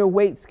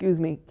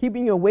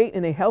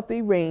in a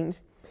healthy range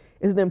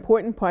is an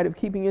important part of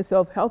keeping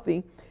yourself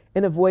healthy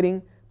and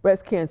avoiding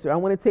breast cancer. I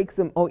want to take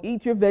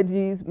eat your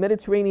veggies,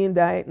 Mediterranean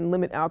diet, and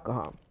limit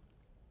alcohol.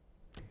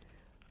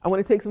 I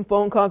want to take some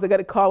phone calls. I got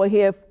a caller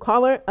here.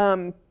 Caller,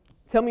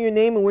 tell me your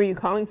name and where you're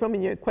calling from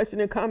and your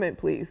question or comment,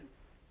 please.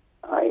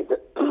 Hi,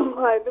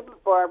 this is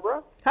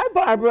Barbara. Hi,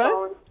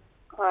 Barbara.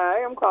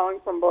 I'm calling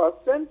from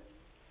Boston,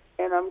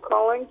 and I'm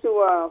calling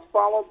to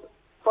follow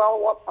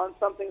up on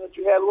something that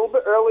you had a little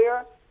bit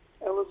earlier.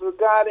 It was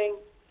regarding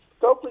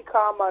Stokely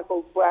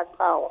Carmichael's Black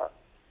Power.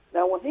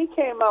 Now, when he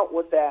came out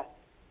with that,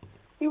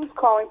 he was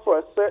calling for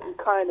a certain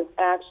kind of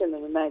action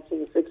in the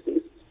 1960s.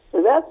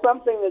 Is that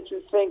something that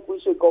you think we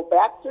should go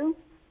back to?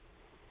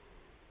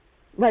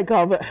 Like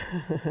all the...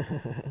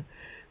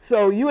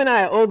 So you and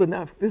I are old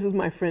enough. This is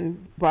my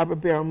friend Barbara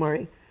Barrow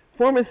Murray,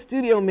 former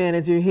studio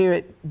manager here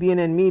at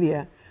BNN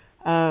Media,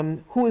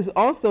 who is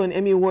also an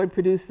Emmy Award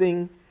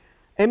producer,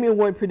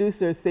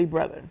 Say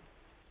Brother.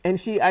 And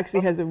she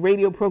actually has a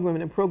radio program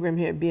and a program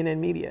here at BNN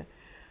Media.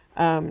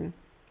 I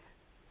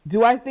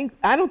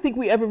don't think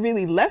we ever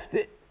really left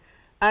it.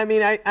 I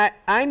mean,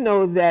 I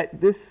know that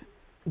this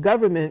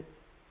government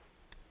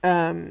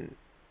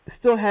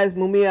still has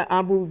Mumia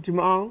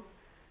Abu-Jamal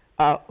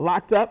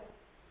locked up.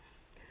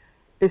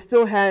 It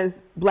still has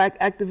black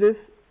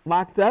activists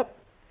locked up.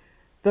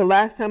 The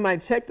last time I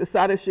checked,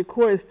 Assata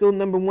Shakur is still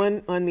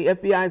 #1 on the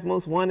FBI's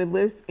most wanted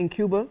list in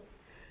Cuba.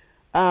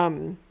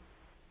 Some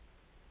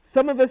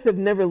of us have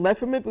never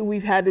left from it, but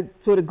we've had to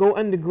sort of go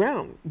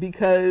underground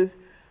because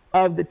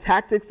of the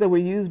tactics that were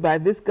used by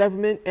this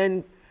government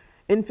and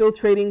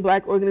infiltrating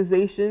black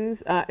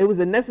organizations. It was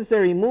a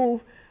necessary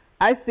move.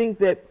 I think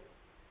that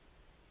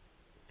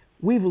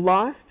we've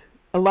lost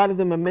a lot of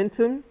the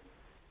momentum.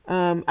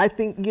 I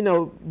think,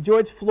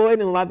 George Floyd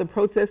and a lot of the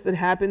protests that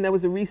happened, that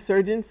was a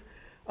resurgence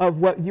of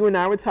what you and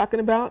I were talking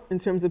about in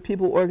terms of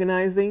people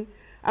organizing.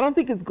 I don't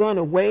think it's gone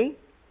away.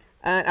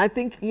 I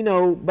think,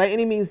 by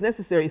any means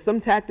necessary. Some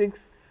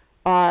tactics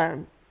are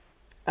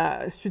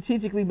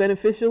strategically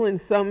beneficial and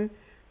some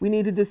we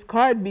need to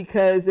discard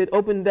because it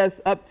opened us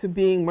up to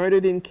being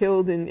murdered and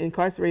killed and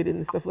incarcerated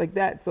and stuff like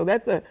that. So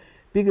that's a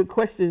bigger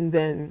question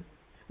than,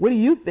 what do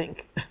you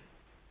think?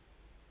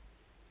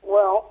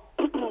 Well,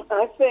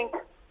 I think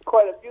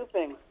quite a few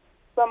things.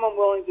 Some I'm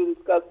willing to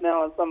discuss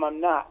now and some I'm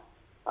not.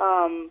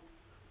 I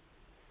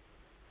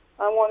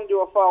want to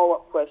do a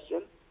follow-up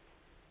question,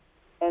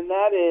 and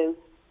that is,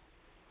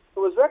 it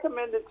was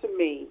recommended to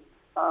me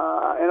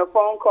in a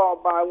phone call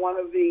by one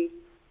of the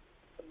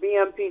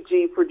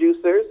BMPG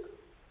producers,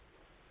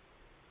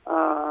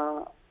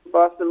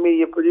 Boston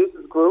Media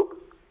Producers Group,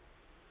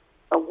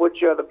 of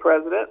which you're the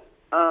president,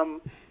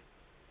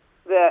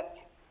 that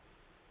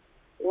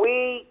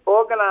we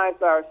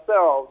organize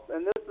ourselves,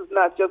 and this is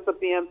not just a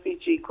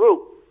BMPG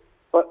group,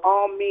 but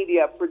all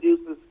media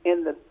producers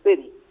in the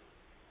city.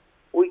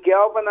 We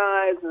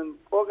galvanize and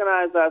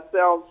organize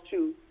ourselves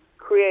to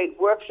create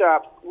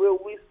workshops where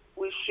we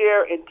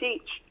share and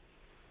teach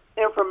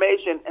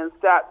information and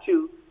start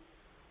to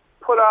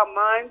put our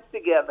minds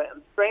together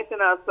and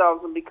strengthen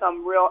ourselves and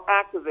become real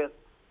activists,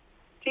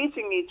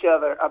 teaching each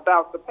other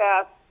about the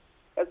past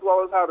as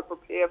well as how to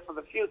prepare for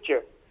the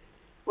future.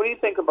 What do you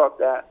think about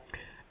that?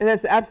 And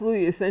that's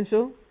absolutely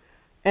essential.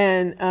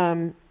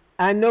 And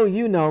I know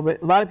you know,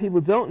 but a lot of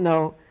people don't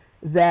know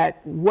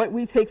that what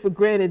we take for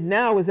granted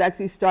now was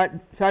actually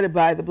started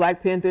by the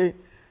Black Panther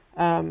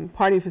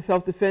Party for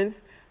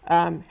Self-Defense,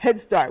 Head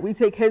Start. We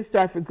take Head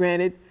Start for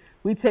granted.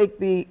 We take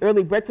the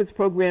early breakfast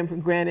program for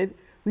granted.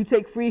 We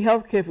take free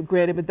health care for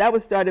granted, but that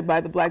was started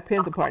by the Black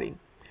Panther Party.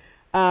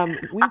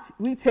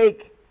 We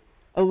take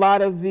a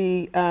lot of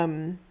the,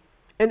 and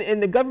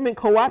the government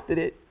co-opted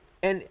it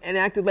and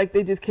acted like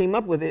they just came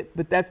up with it,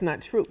 but that's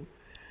not true.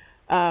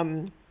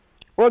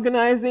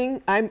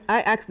 Organizing, I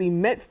actually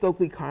met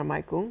Stokely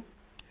Carmichael.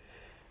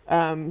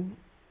 I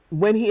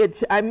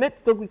met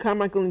Stokely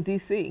Carmichael in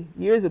D.C.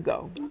 years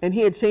ago, and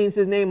he had changed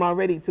his name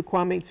already to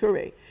Kwame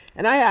Ture.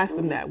 And I asked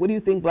him that, what do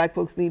you think black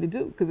folks need to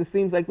do? Because it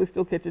seems like we're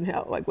still catching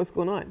hell, like what's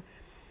going on?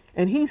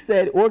 And he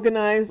said,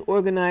 organize,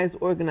 organize,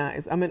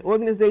 organize. I'm an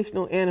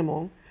organizational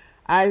animal.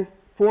 I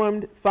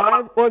formed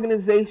 5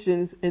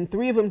 organizations, and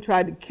 3 of them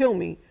tried to kill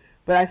me,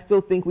 but I still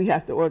think we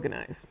have to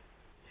organize.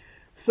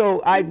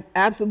 So I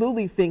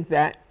absolutely think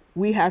that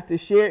we have to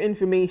share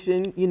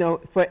information. You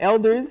know, for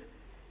elders,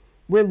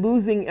 we're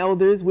losing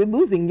elders. We're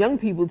losing young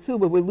people too,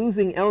 but we're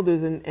losing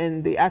elders.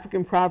 And the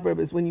African proverb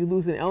is, when you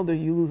lose an elder,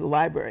 you lose a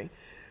library.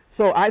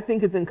 So I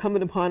think it's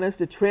incumbent upon us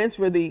to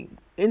transfer the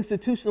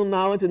institutional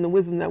knowledge and the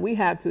wisdom that we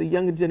have to the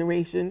younger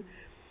generation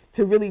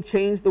to really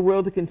change the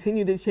world, to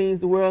continue to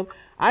change the world.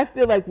 I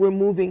feel like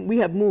we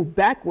have moved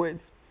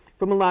backwards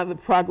from a lot of the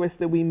progress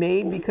that we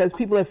made because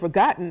people have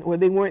forgotten or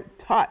they weren't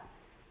taught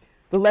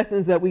the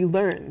lessons that we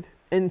learned.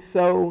 And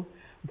so,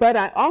 but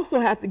I also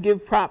have to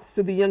give props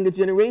to the younger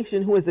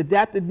generation who has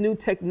adapted new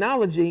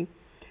technology.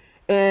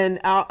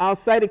 And I'll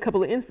cite a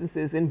couple of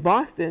instances. In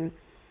Boston,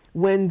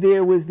 when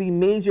there was the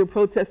major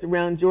protest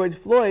around George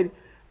Floyd,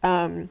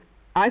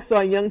 I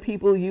saw young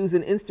people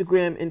using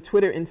Instagram and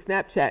Twitter and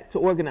Snapchat to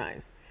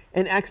organize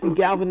and actually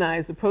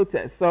galvanize the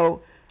protest.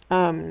 So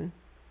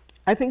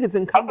I think it's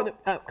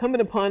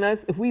incumbent upon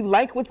us. If we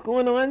like what's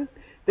going on,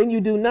 then you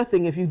do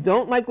nothing. If you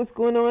don't like what's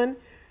going on,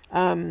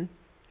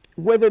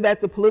 whether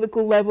that's a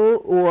political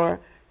level or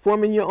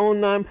forming your own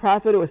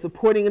nonprofit or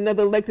supporting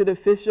another elected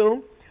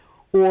official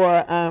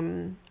or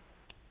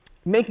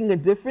making a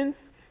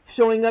difference,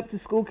 showing up to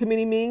school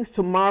committee meetings.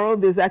 Tomorrow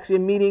there's actually a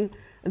meeting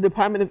in the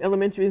Department of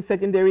Elementary and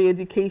Secondary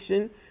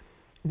Education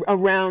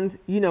around,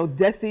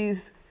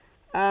 DESE's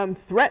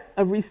threat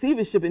of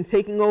receivership and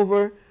taking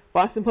over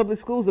Boston Public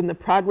Schools and the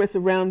progress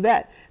around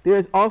that. There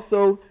is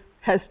also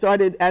has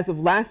started as of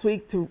last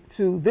week to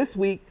this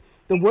week,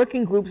 the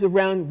working groups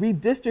around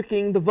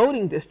redistricting the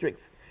voting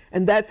districts.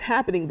 And that's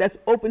happening. That's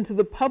open to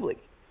the public.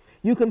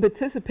 You can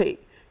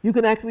participate. You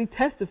can actually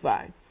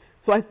testify.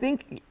 So I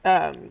think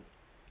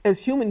as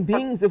human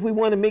beings, if we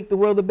want to make the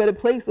world a better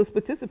place, let's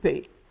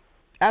participate.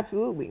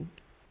 Absolutely.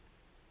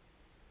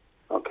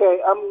 Okay,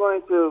 I'm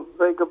going to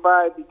say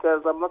goodbye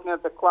because I'm looking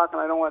at the clock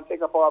and I don't want to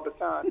take up all the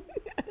time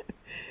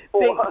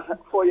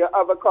for your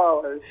other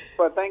callers.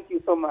 But thank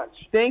you so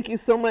much. Thank you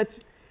so much.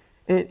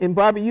 And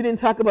Barbara, you didn't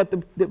talk about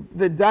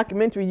the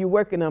documentary you're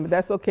working on, but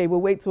that's okay.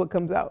 We'll wait till it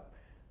comes out.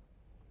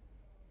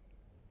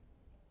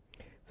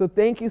 So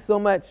thank you so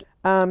much.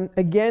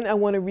 Again, I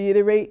want to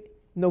reiterate,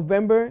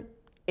 November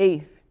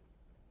 8th.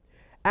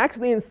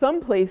 Actually, in some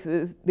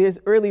places, there's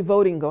early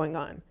voting going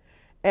on.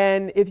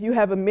 And if you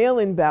have a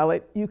mail-in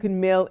ballot, you can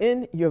mail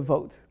in your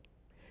vote.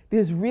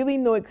 There's really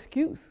no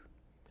excuse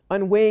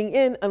on weighing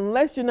in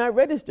unless you're not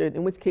registered,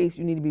 in which case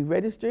you need to be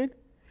registered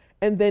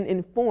and then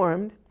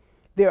informed.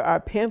 There are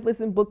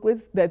pamphlets and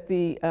booklets that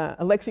the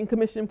Election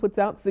Commission puts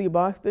out, City of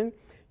Boston.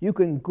 You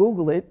can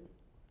Google it.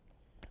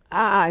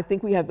 I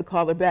think we have the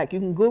caller back. You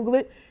can Google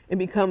it and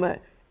become an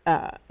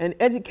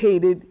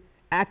educated,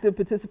 active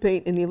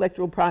participant in the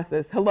electoral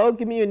process. Hello,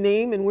 give me your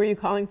name and where you're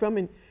calling from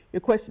and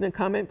your question and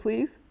comment,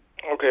 please.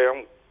 Okay,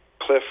 I'm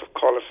Cliff,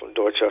 calling from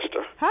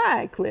Dorchester.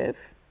 Hi, Cliff.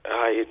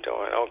 How you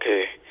doing?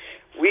 Okay,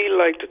 we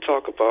like to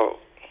talk about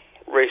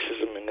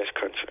racism in this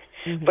country,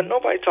 but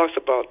nobody talks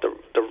about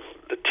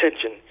the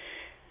tension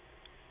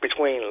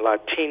between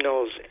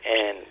Latinos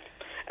and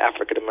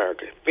African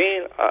Americans.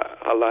 Being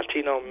a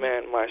Latino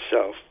man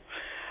myself,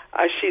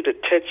 I see the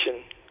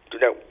tension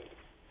that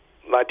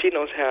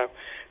Latinos have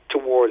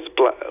towards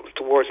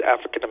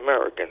African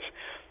Americans.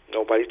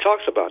 Nobody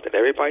talks about that.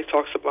 Everybody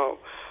talks about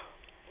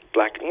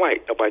black and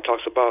white. Nobody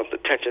talks about the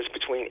tensions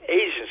between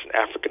Asians and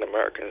African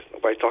Americans.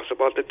 Nobody talks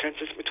about the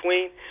tensions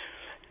between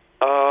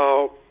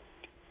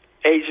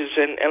Asians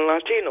and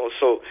Latinos.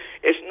 So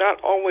it's not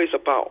always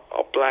about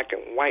a black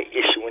and white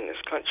issue in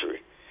this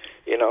country.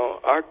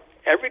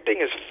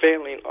 Everything is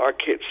failing our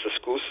kids. The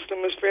school system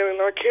is failing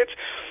our kids.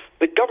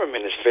 The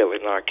government is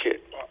failing our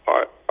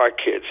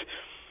kids.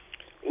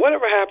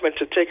 Whatever happened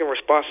to taking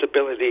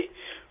responsibility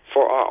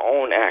for our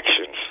own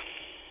actions?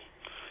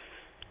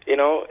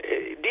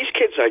 These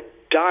kids are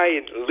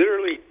dying,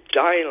 literally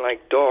dying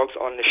like dogs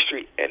on the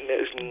street, and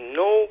there's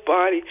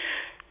nobody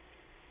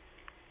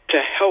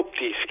to help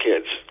these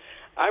kids.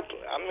 I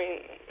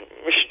mean,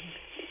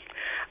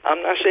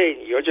 I'm not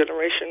saying your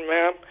generation,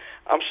 ma'am.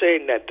 I'm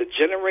saying that the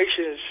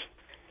generations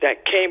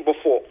that came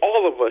before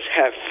all of us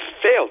have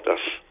failed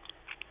us.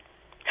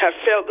 have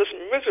failed us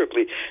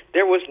miserably.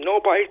 There was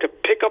nobody to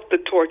pick up the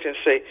torch and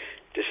say,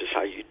 this is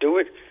how you do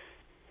it,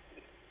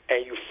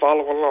 and you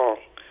follow along.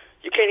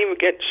 You can't even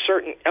get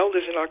certain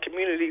elders in our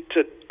community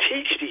to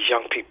teach these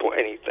young people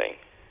anything.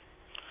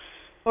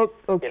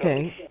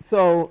 Okay,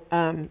 so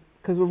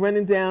because we're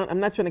running down, I'm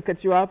not trying to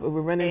cut you off, but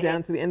we're running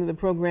down to the end of the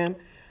program.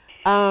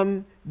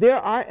 There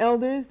are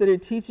elders that are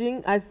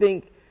teaching. I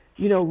think,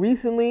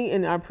 recently,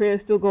 and our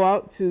prayers still go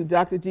out to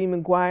Dr. G.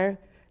 McGuire,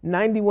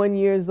 91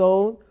 years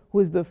old, who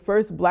is the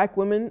first black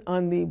woman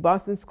on the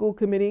Boston School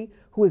Committee,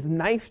 who was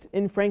knifed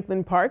in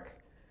Franklin Park,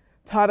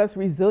 taught us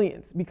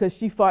resilience because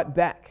she fought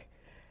back.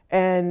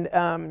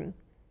 And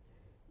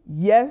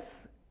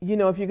yes,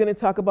 if you're going to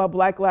talk about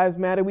Black Lives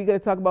Matter, we got to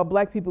talk about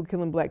black people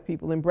killing black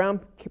people and brown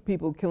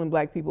people killing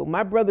black people.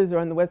 My brothers are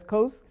on the West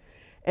Coast,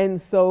 and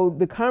so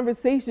the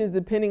conversations,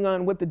 depending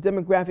on what the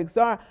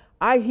demographics are,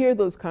 I hear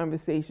those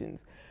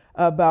conversations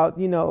about,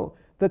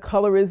 the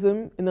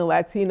colorism in the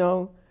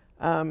Latino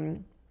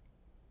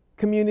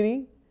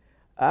community,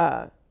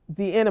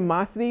 the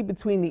animosity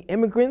between the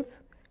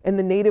immigrants and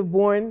the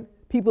native-born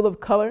people of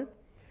color.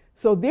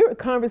 So there are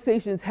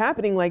conversations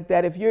happening like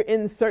that. If you're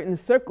in certain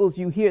circles,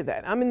 you hear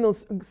that. I'm in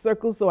those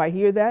circles, so I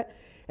hear that,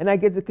 and I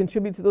get to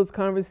contribute to those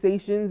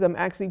conversations. I'm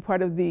actually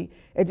part of the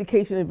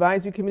Education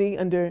Advisory Committee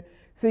under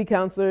City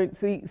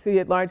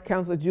at Large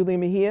Councilor Julia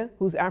Mejia,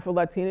 who's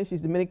Afro-Latina.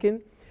 She's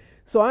Dominican.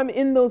 So I'm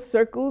in those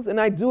circles, and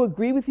I do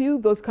agree with you.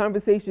 Those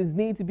conversations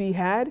need to be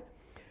had.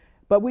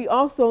 But we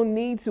also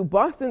need to,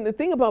 Boston, the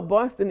thing about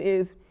Boston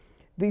is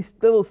these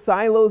little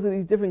silos of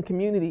these different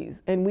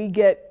communities, and we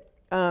get,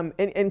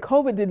 and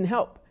COVID didn't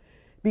help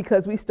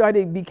because we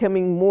started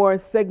becoming more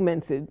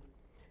segmented,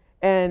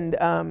 and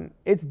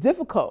it's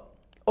difficult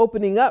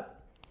opening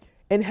up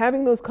and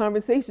having those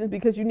conversations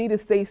because you need a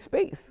safe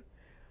space.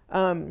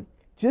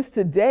 Just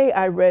today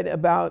I read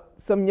about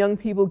some young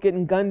people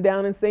getting gunned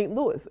down in St.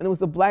 Louis, and it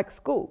was a black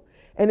school,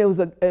 and it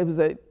was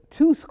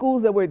two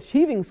schools that were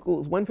achieving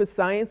schools, one for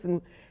science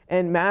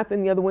and math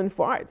and the other one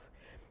for arts.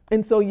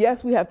 And so,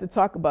 yes, we have to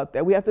talk about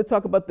that. We have to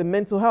talk about the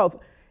mental health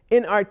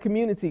in our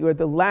community, or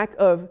the lack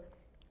of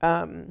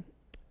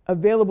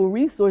available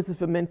resources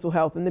for mental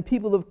health, and the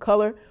people of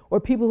color or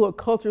people who are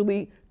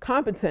culturally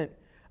competent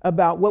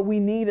about what we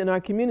need in our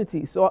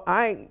community. So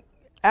I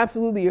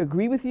absolutely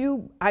agree with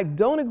you. I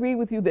don't agree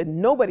with you that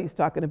nobody's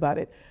talking about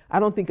it. I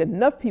don't think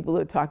enough people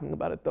are talking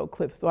about it, though,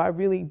 Cliff. So I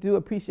really do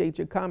appreciate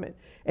your comment.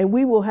 And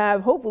we will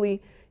have,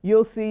 hopefully,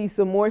 you'll see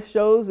some more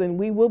shows, and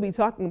we will be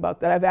talking about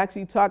that. I've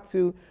actually talked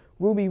to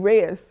Ruby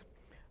Reyes,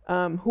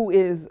 who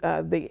is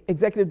the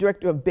executive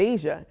director of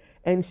Beja,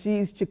 and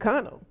she's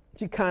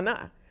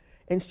Chicana.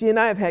 And she and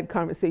I have had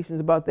conversations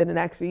about that and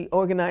actually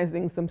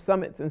organizing some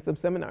summits and some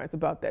seminars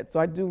about that. So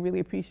I do really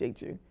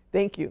appreciate you.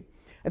 Thank you.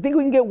 I think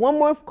we can get one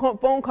more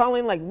phone call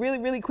in, like really,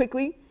 really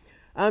quickly.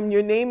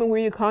 Your name and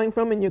where you're calling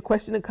from, and your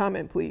question and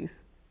comment,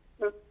 please.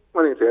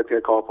 My name is Anthony.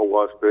 I call from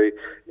Washington,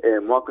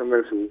 and Malcolm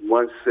X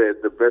once said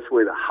the best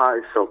way to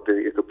hide something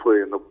is to put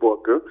it in a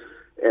book.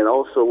 And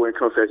also, when it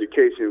comes to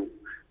education,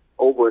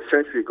 over a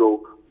century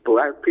ago,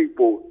 black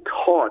people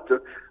taught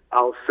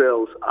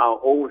ourselves our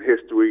own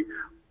history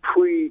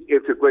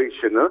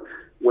pre-integration.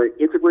 When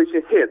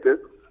integration hit,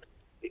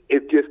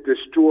 it just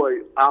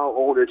destroyed our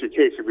own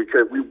education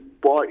because we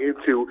bought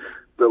into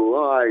the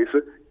lies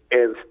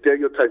and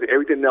stereotypes and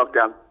everything else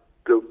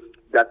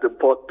that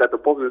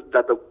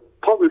the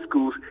public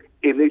schools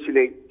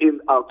initiate in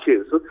our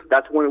kids.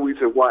 That's one of the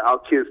reasons why our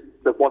kids,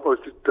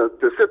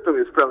 the system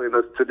is failing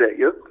us today.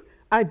 Yeah?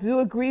 I do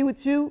agree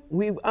with you.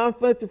 We've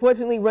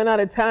unfortunately run out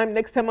of time.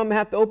 Next time I'm going to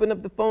have to open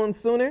up the phone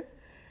sooner.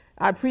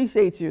 I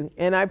appreciate you,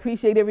 and I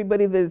appreciate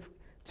everybody that's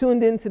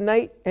tuned in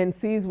tonight and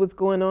sees what's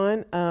going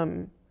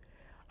on.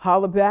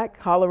 Holler back,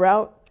 holler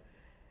out.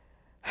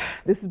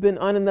 This has been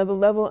On Another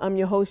Level. I'm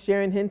your host,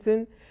 Sharon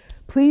Hinton.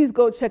 Please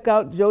go check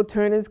out Joe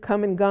Turner's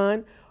Come and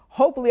Gone.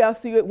 Hopefully I'll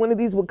see you at one of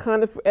these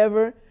Wakanda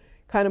Forever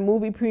kind of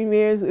movie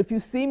premieres. If you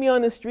see me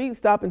on the street,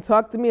 stop and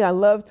talk to me. I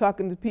love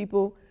talking to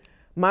people,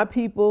 my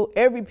people,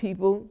 every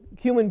people,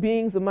 human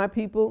beings are my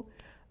people,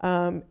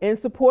 and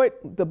support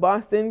the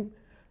Boston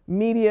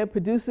Media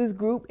Producers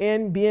Group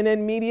and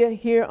BNN Media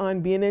here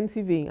on BNN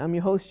TV. I'm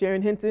your host,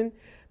 Sharon Hinton.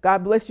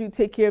 God bless you.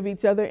 Take care of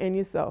each other and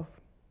yourself.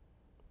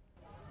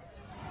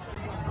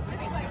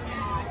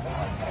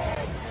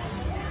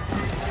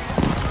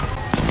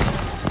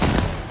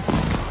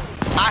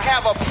 I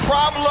have a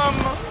problem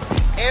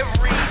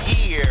every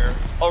year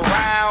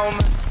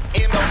around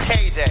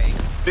MLK Day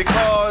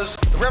because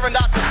the Reverend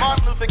Dr.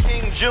 Martin Luther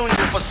King Jr.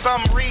 for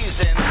some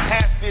reason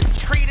has been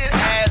treated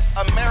as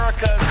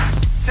America's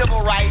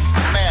civil rights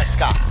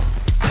mascot.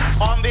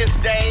 On this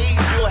day,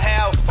 you'll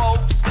have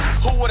folks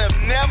who would have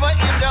never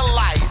in their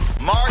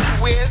life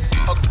marched with,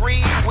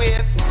 agreed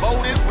with,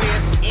 voted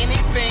with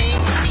anything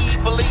he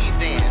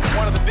believed in.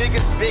 One of the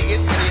biggest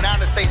bigots in the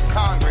United States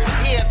Congress,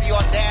 he had the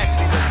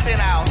audacity to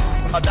send out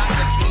a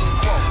Dr. King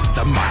quote.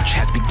 The march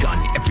has begun.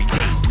 Every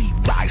day we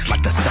rise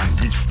like the sun.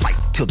 We fight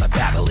till the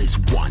battle is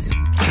won.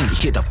 Can you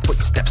hear the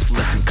footsteps?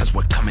 Listen, cause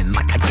we're coming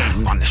like a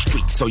gang on the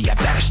street, so you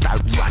better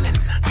start running.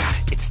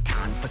 It's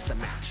time for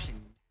some action.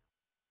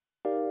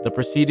 The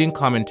preceding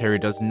commentary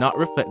does not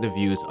reflect the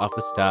views of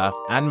the staff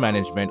and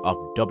management of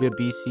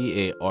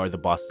WBCA or the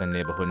Boston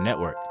Neighborhood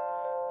Network.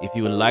 If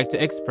you would like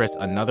to express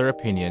another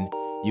opinion,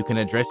 you can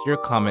address your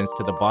comments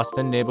to the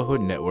Boston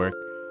Neighborhood Network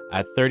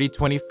at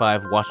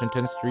 3025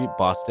 Washington Street,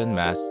 Boston,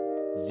 Mass.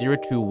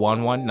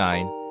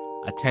 02119.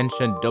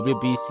 Attention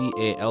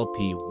WBCA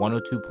LP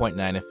 102.9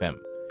 FM.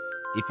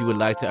 If you would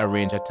like to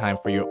arrange a time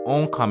for your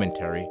own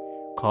commentary,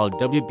 call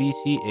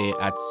WBCA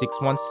at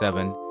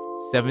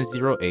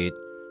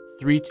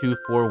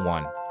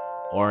 617-708-3241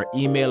 or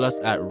email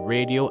us at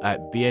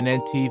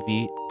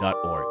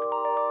radio@bnntv.org.